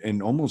sales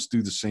and almost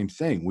do the same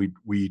thing.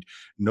 We'd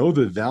know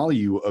the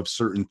value of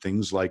certain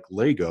things like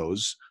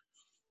Legos,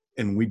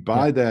 and we'd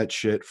buy that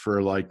shit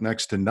for like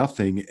next to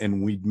nothing,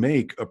 and we'd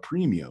make a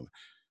premium.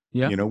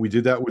 Yeah. We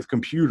did that with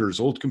computers,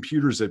 old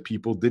computers that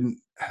people didn't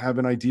have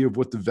an idea of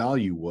what the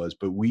value was,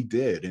 but we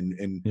did.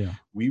 And Yeah.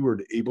 we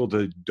were able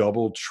to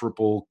double,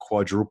 triple,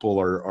 quadruple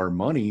our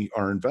money,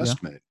 our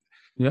investment.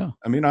 Yeah.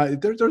 I mean,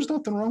 there's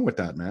nothing wrong with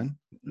that, man.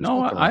 There's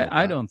No, nothing wrong with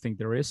I that. don't think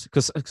there is,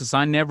 because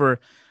I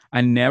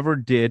never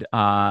did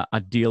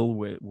a deal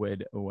with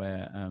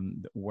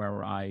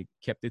where I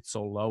kept it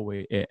so low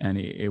and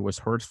it was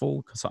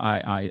hurtful, because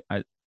I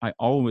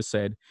always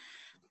said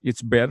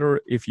it's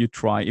better if you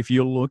try. If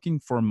you're looking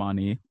for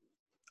money,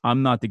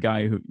 I'm not the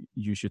guy who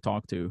you should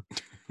talk to.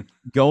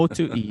 Go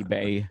to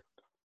eBay,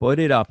 put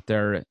it up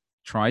there,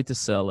 try to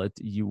sell it.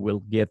 You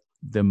will get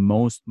the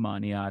most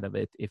money out of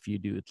it if you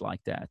do it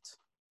like that.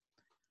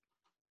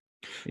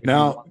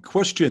 Now,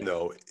 question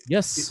though.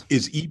 Yes.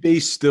 Is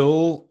eBay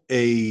still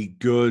a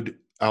good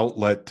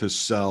outlet to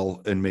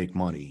sell and make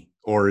money,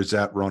 or is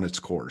that run its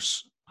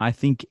course? I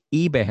think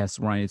eBay has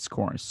run its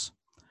course.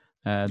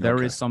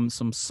 There is some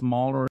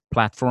smaller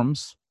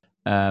platforms,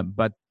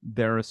 but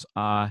there's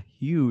a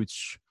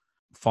huge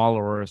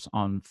followers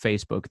on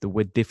Facebook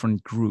with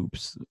different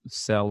groups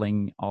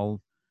selling all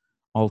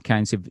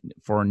kinds of,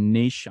 for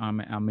niche.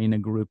 I'm in a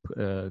group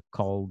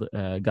called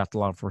Got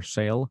Love for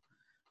Sale,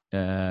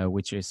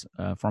 which is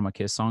from a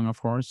Kiss song, of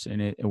course,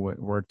 and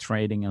we're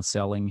trading and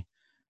selling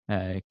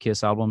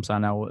Kiss albums. I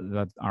know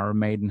that Iron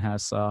Maiden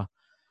has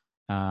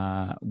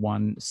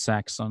one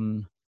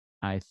Saxon,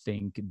 I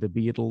think the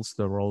Beatles,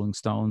 the Rolling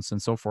Stones,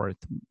 and so forth.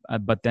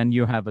 But then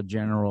you have a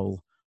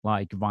general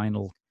like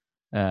vinyl,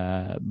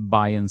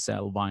 buy and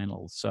sell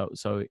vinyl. So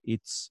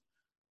it's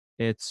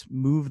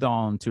moved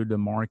on to the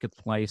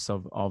marketplace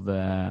of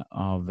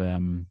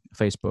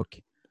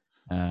Facebook.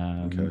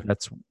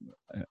 That's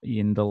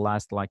in the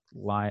last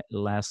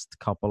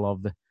couple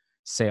of the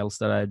sales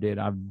that I did.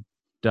 I've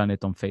done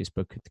it on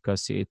Facebook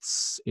because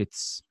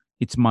it's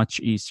much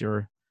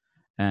easier.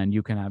 And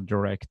you can have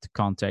direct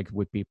contact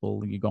with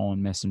people. You go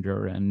on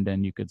Messenger, and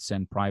then you could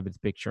send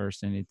private pictures,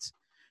 and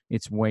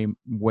it's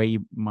way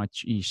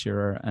much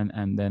easier.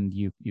 And then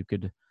you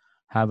could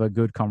have a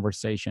good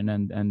conversation,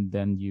 and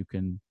then you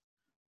can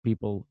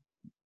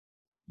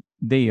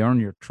they earn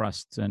your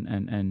trust,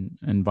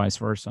 and vice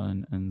versa,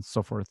 and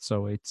so forth.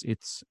 So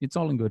it's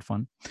all in good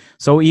fun.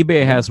 So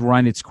eBay has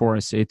run its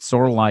course. It's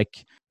sort of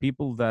like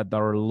people that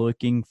are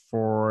looking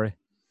for,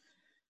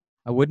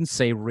 I wouldn't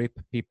say rip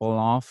people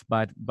off,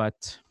 but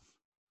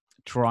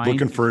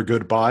looking for a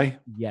good buy.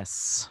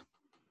 Yes.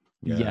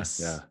 Yeah,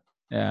 yes.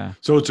 Yeah.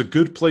 So it's a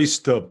good place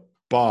to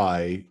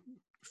buy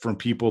from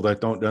people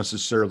that don't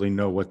necessarily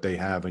know what they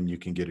have, and you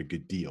can get a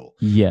good deal.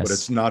 Yes. But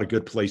it's not a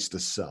good place to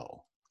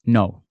sell.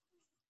 No.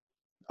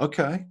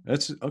 Okay.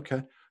 That's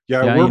okay.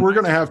 Yeah, we're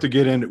going to have to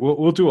get in.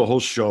 We'll do a whole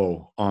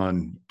show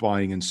on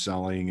buying and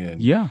selling,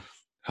 and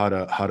how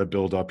to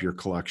build up your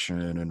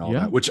collection and all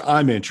that, which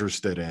I'm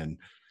interested in.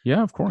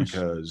 Yeah, of course.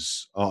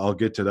 Because I'll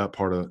get to that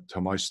part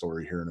to my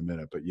story here in a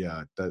minute. But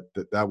yeah,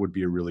 that would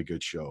be a really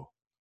good show.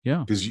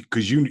 Yeah.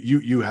 Because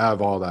you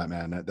have all that,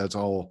 man. That's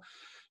all.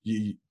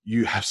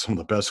 You have some of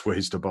the best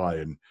ways to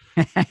buy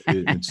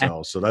and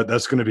sell. So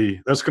that's gonna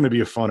be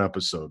a fun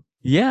episode.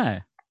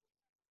 Yeah.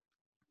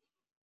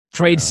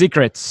 Trade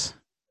secrets.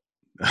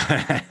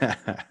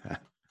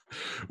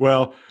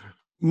 Well,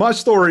 my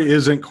story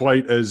isn't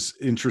quite as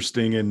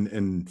interesting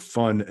and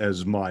fun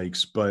as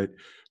Mike's, but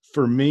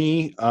for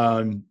me,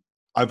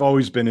 I've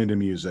always been into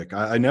music.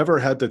 I never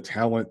had the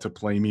talent to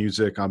play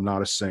music. I'm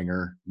not a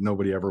singer.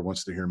 Nobody ever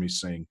wants to hear me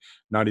sing.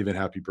 Not even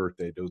Happy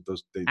Birthday.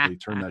 They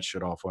turn that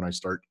shit off when I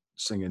start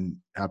singing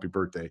Happy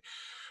Birthday.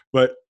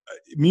 But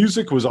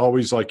music was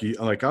always like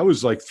I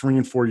was like 3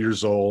 and 4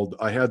 years old.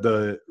 I had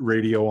the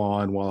radio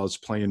on while I was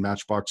playing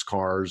Matchbox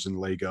Cars and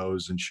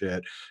Legos and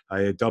shit.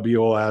 I had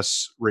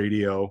WLS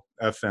radio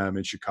FM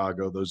in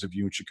Chicago. Those of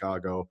you in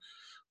Chicago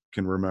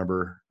can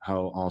remember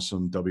how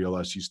awesome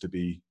WLS used to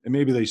be, and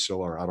maybe they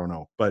still are. I don't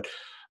know, but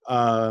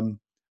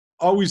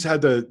always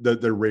had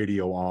the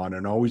radio on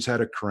and always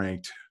had it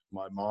cranked.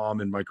 My mom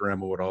and my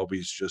grandma would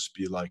always just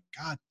be like,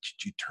 "God,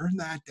 did you turn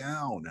that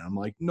down?" And I'm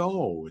like,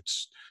 "No,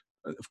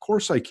 of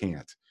course I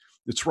can't.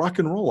 It's rock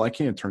and roll. I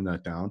can't turn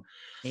that down."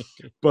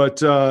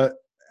 But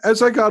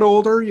as I got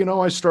older,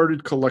 I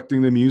started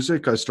collecting the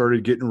music. I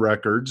started getting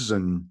records,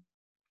 and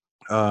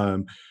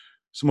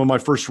some of my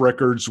first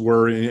records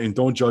were, and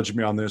don't judge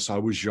me on this, I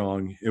was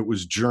young. It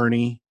was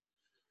Journey.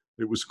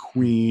 It was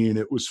Queen.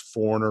 It was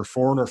Foreigner.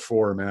 Foreigner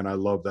 4, man. I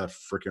love that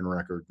freaking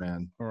record,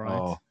 man. All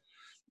right.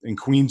 And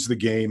Queen's The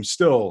Game.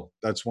 Still,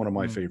 that's one of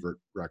my favorite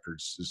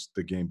records, is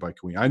The Game by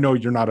Queen. I know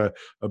you're not a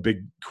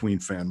big Queen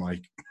fan,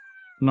 Mike.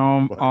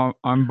 No,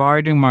 I'm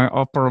biting my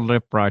upper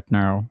lip right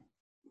now.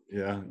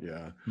 Yeah.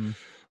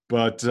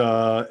 But,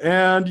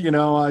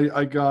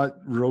 I got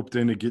roped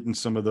into getting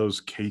some of those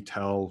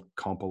K-Tel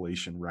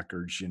compilation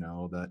records,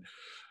 that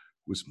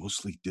was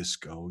mostly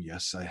disco.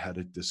 Yes, I had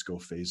a disco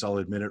phase. I'll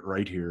admit it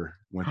right here.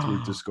 Went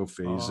through a disco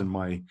phase in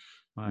my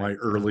God.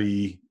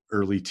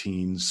 early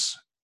teens.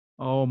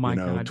 Oh my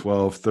God.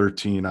 12,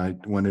 13, I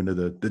went into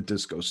the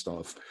disco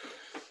stuff.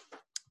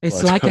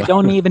 It's But, like I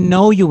don't even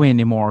know you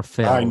anymore,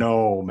 Phil. I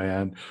know,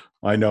 man.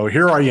 I know.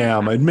 Here I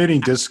am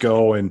admitting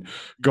disco and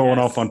going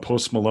Yes. off on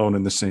Post Malone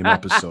in the same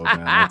episode,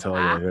 man. I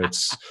tell you,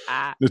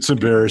 it's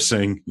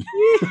embarrassing.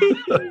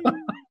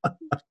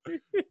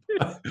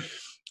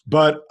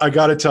 But I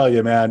got to tell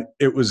you, man,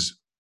 it was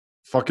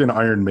fucking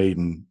Iron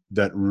Maiden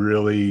that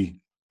really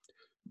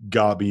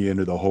got me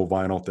into the whole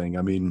vinyl thing.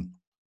 I mean,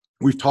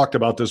 we've talked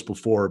about this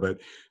before, but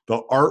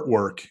the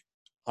artwork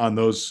on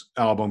those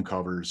album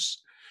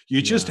covers,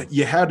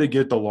 you had to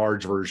get the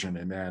large version,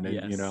 and man,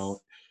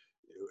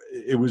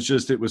 it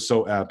was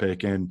so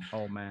epic. And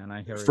oh man,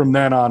 I hear from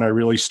then on, I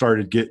really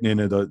started getting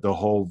into the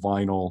whole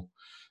vinyl.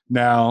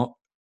 Now,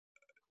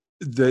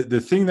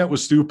 the thing that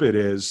was stupid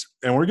is,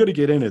 and we're going to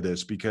get into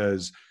this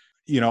because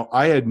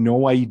I had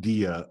no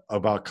idea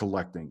about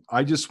collecting.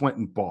 I just went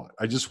and bought.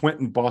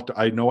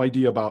 I had no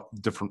idea about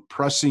different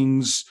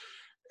pressings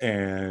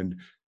and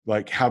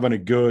like having a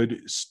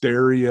good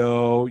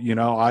stereo.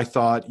 I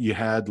thought you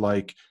had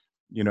like,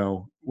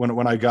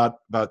 when I got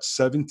about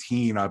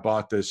 17, I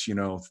bought this,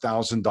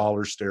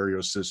 $1,000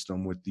 stereo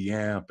system with the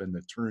amp and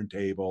the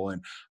turntable.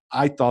 And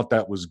I thought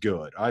that was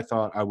good. I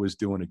thought I was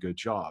doing a good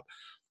job.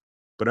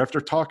 But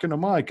after talking to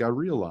Mike, I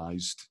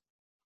realized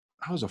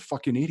I was a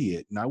fucking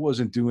idiot and I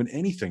wasn't doing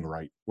anything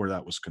right where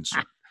that was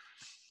concerned.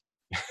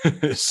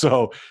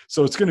 So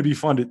it's going to be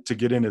fun to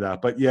get into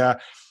that. But yeah,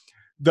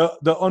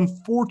 the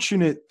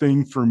unfortunate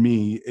thing for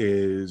me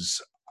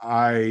is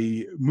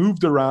I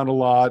moved around a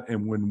lot.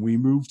 And when we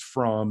moved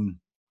from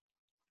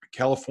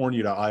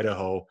California to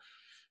Idaho,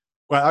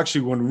 well,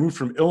 actually, when we moved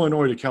from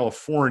Illinois to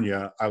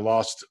California, I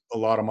lost a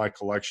lot of my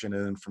collection.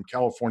 And then from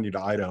California to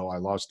Idaho, I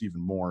lost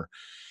even more.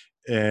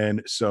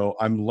 And so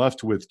I'm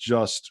left with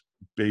just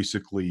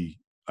basically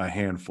a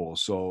handful.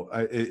 So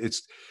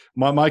it's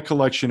my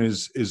collection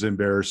is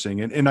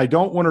embarrassing. And I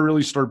don't want to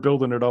really start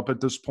building it up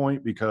at this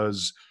point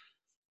because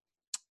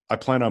I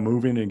plan on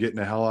moving and getting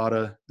the hell out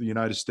of the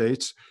United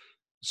States.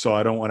 So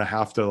I don't want to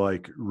have to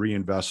like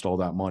reinvest all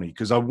that money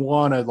because I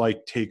want to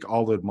like take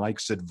all of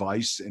Mike's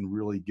advice and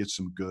really get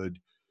some good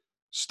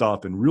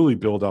stuff and really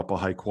build up a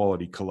high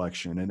quality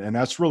collection. And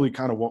that's really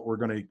kind of what we're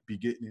going to be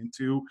getting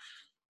into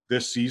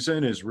this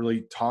season, is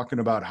really talking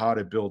about how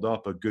to build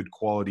up a good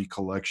quality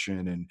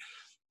collection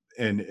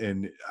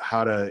and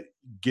how to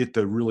get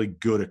the really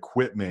good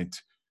equipment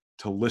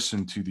to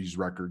listen to these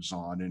records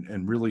on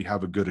and really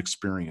have a good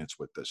experience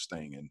with this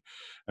thing.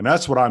 And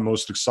that's what I'm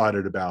most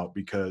excited about,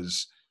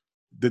 because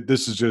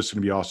this is just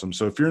going to be awesome.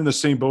 So if you're in the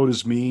same boat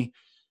as me,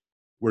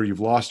 where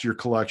you've lost your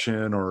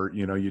collection, or,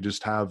 you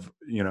just have,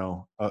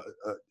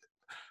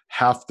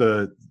 half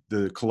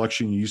the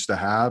collection you used to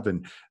have,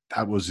 and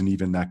that wasn't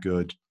even that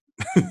good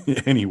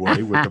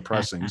anyway with the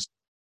pressings.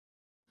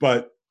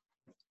 But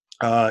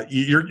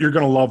you're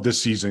going to love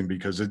this season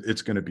because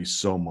it's going to be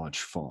so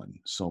much fun.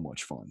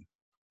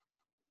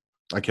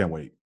 I can't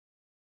wait.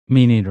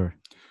 Me neither.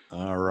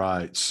 All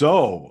right.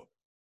 So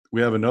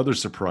we have another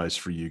surprise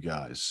for you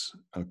guys.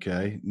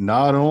 Okay.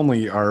 Not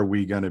only are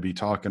we going to be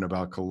talking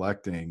about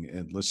collecting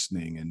and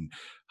listening and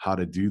how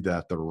to do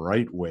that the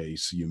right way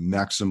so you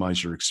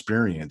maximize your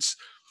experience,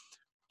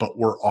 but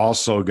we're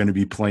also going to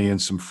be playing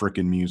some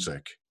freaking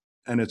music.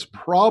 And it's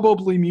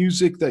probably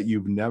music that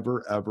you've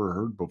never, ever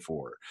heard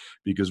before,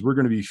 because we're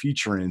going to be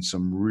featuring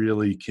some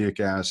really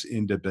kick-ass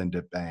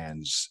independent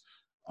bands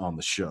on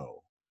the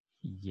show.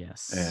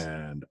 Yes.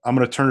 And I'm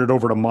going to turn it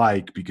over to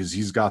Mike because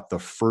he's got the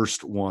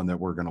first one that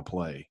we're going to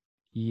play.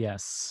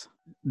 Yes.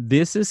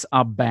 This is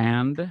a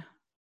band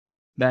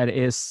that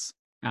is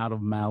out of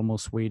Malmö,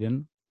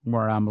 Sweden,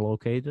 where I'm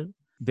located.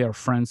 They're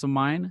friends of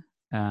mine,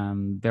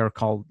 and they're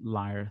called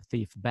Liar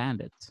Thief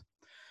Bandit.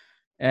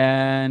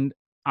 And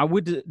I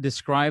would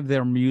describe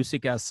their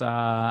music as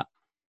sort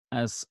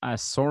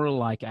of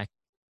like a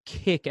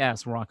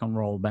kick-ass rock and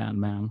roll band,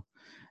 man.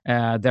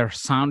 Their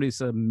sound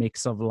is a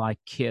mix of like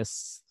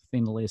Kiss,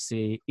 Thin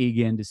Lizzy,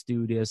 Iggy and the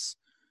Studios,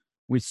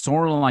 with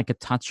sort of like a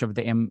touch of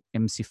the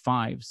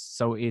MC5s.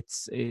 So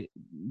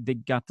they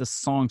got the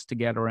songs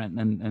together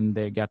and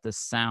they got the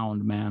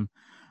sound, man.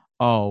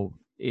 Oh,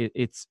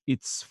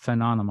 it's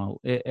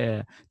phenomenal.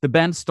 The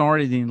band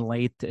started in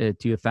late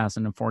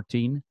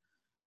 2014.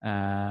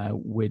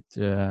 With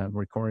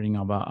recording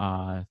of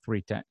a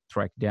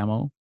 3-track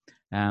demo,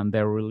 and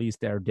they released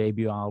their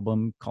debut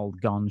album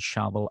called Gun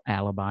Shovel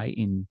Alibi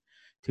in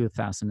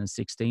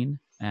 2016,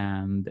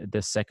 and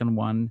the second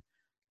one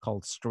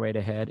called Straight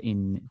Ahead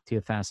in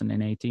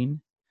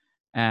 2018.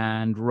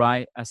 And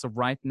as of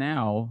right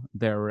now,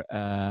 they're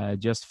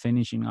just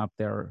finishing up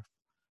their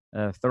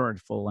third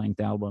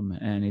full-length album,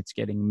 and it's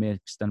getting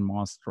mixed and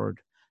mastered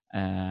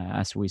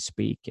as we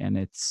speak, and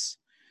it's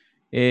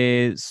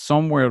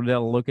somewhere they're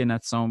looking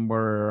at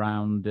somewhere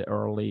around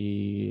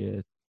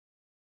early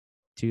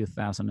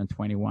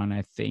 2021,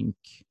 I think,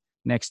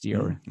 next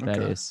year. Okay.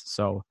 That is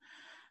so.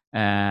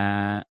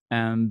 And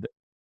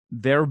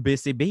they're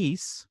busy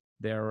bees.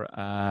 They're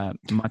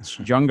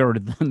much younger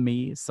than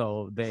me,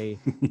 so they,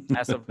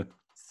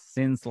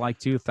 since like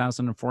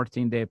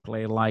 2014, they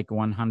play like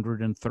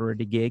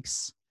 130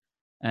 gigs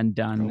and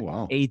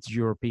done 8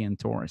 European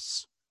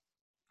tours.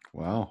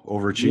 Wow,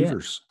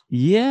 overachievers.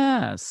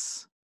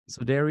 Yes.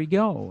 So there we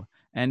go.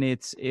 And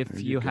it's,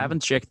 if you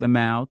haven't checked them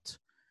out,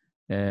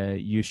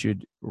 you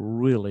should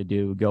really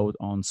go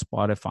on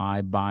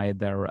Spotify, buy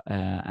their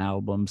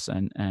albums,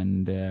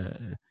 and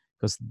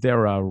because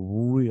they're a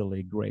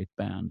really great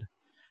band.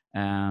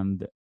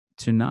 And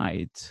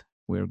tonight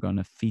we're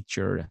gonna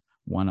feature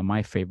one of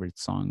my favorite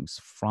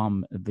songs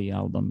from the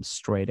album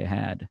Straight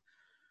Ahead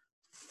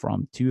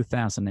from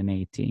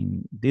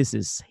 2018. This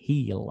is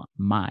Heal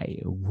My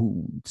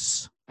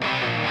Wounds.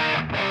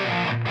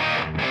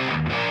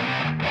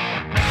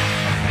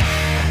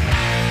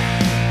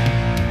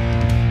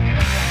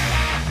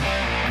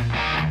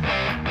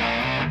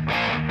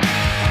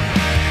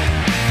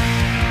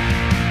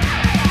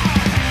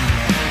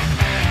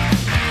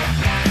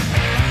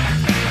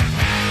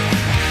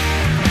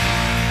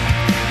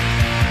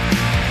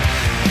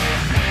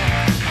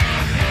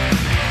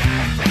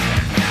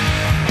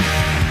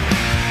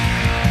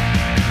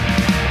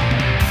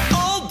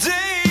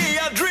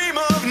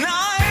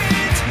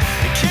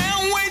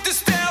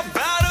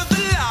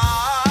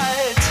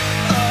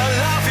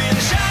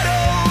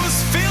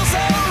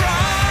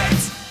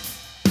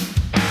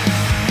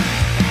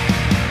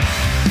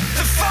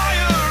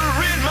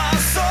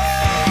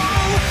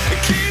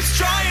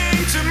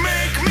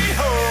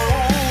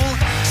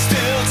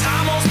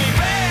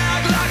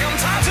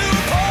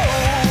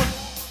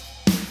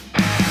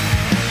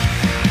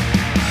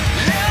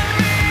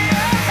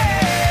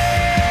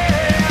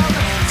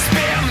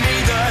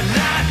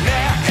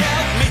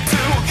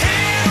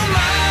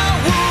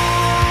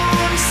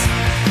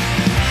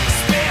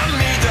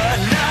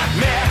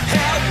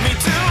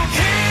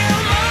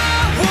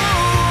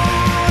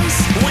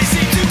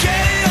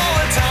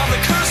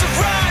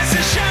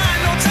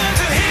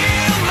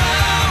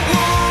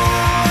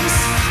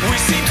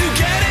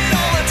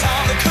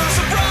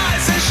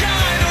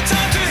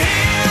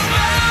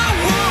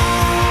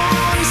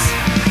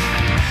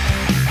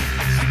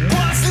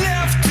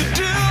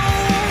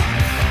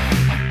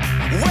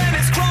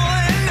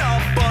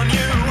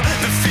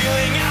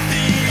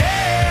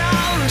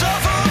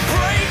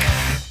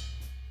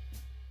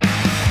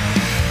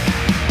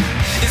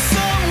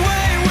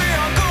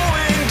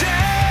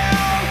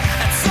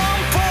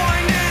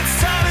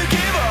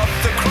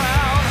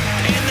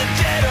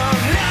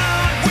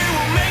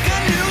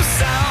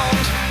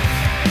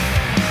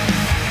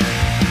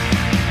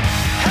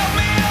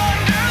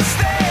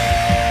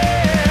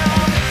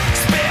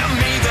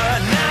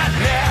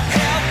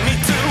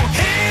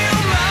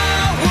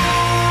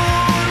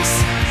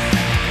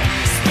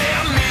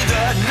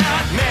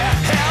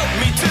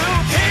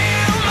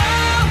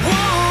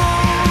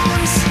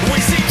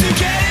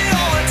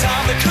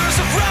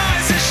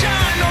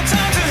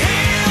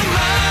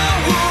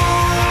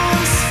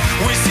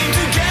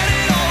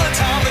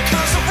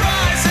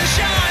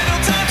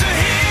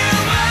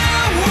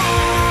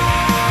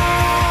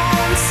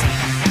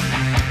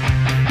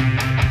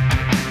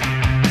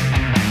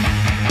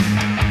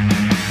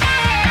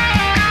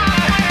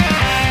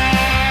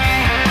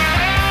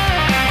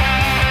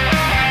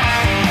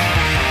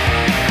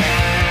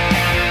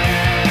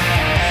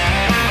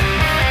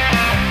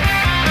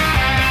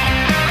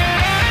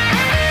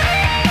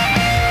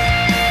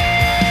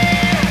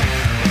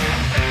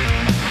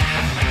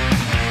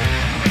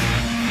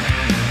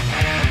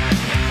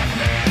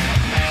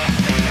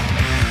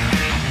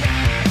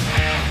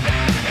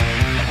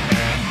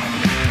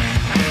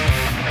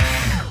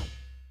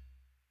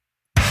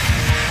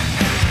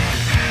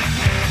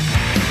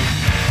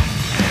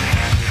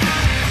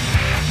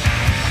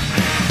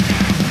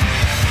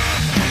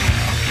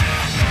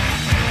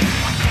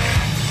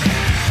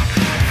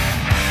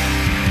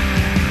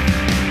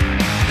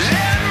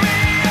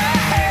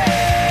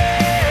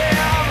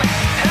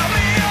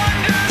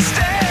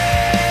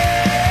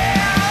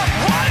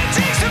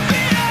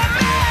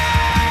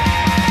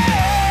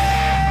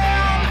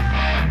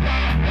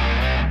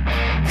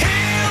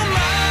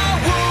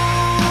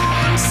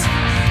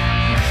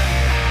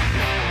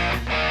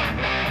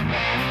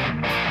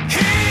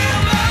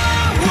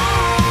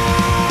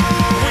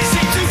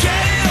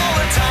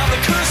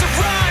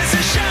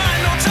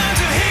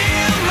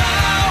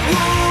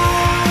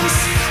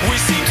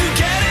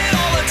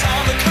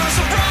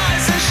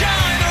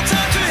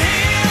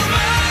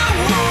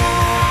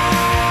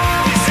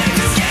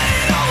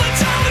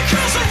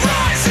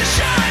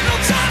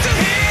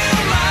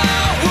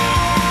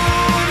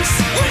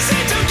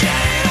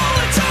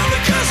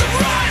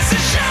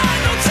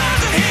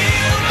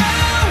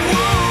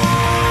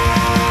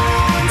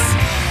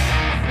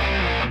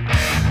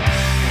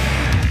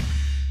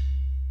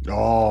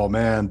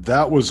 man,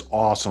 that was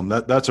awesome.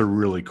 That's a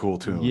really cool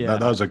tune. Yeah.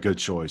 That was a good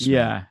choice.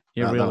 Yeah,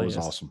 it really that was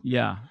is. awesome.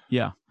 Yeah.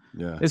 Yeah.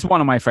 It's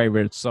one of my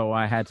favorites, so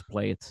I had to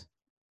play it.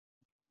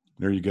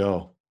 There you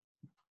go.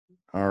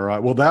 All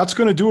right. Well, that's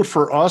going to do it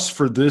for us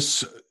for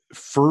this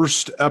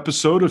first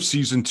episode of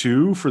season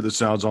 2 for the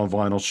Sounds on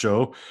Vinyl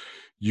show.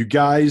 You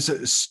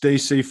guys stay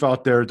safe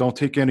out there. Don't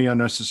take any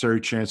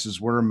unnecessary chances.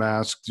 Wear a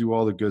mask, do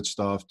all the good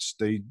stuff.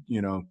 Stay,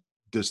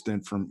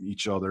 distant from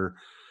each other.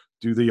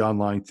 Do the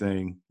online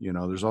thing.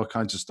 There's all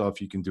kinds of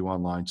stuff you can do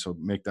online. So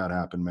make that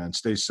happen, man.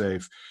 Stay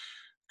safe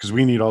because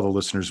we need all the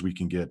listeners we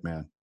can get,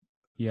 man.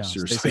 Yeah,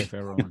 seriously. Stay safe,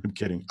 everyone.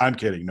 I'm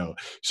kidding. No,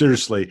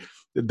 seriously.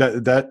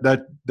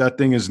 That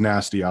thing is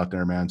nasty out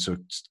there, man. So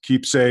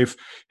keep safe.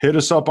 Hit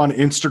us up on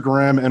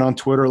Instagram and on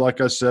Twitter.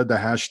 Like I said, the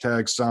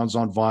hashtag Sounds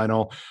on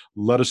Vinyl.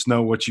 Let us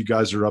know what you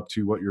guys are up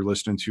to, what you're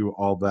listening to,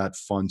 all that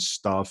fun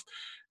stuff.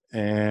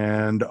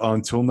 And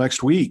until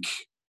next week,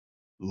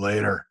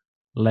 later.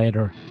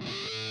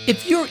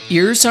 If your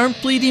ears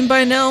aren't bleeding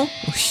by now,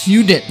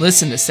 you didn't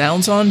listen to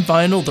Sounds on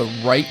Vinyl the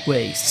right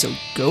way, so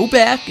go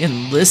back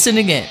and listen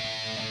again.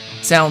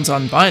 Sounds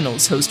on Vinyl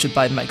is hosted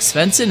by Mike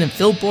Svensson and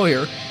Phil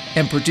Boyer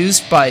and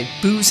produced by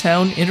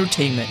Boozehound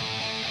Entertainment.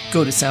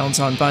 Go to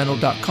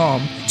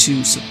soundsonvinyl.com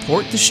to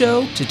support the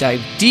show, to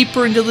dive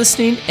deeper into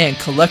listening and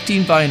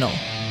collecting vinyl.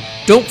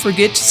 Don't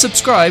forget to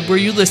subscribe where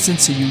you listen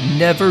so you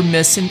never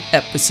miss an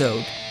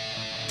episode.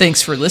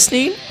 Thanks for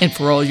listening and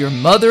for all your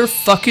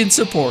motherfucking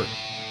support.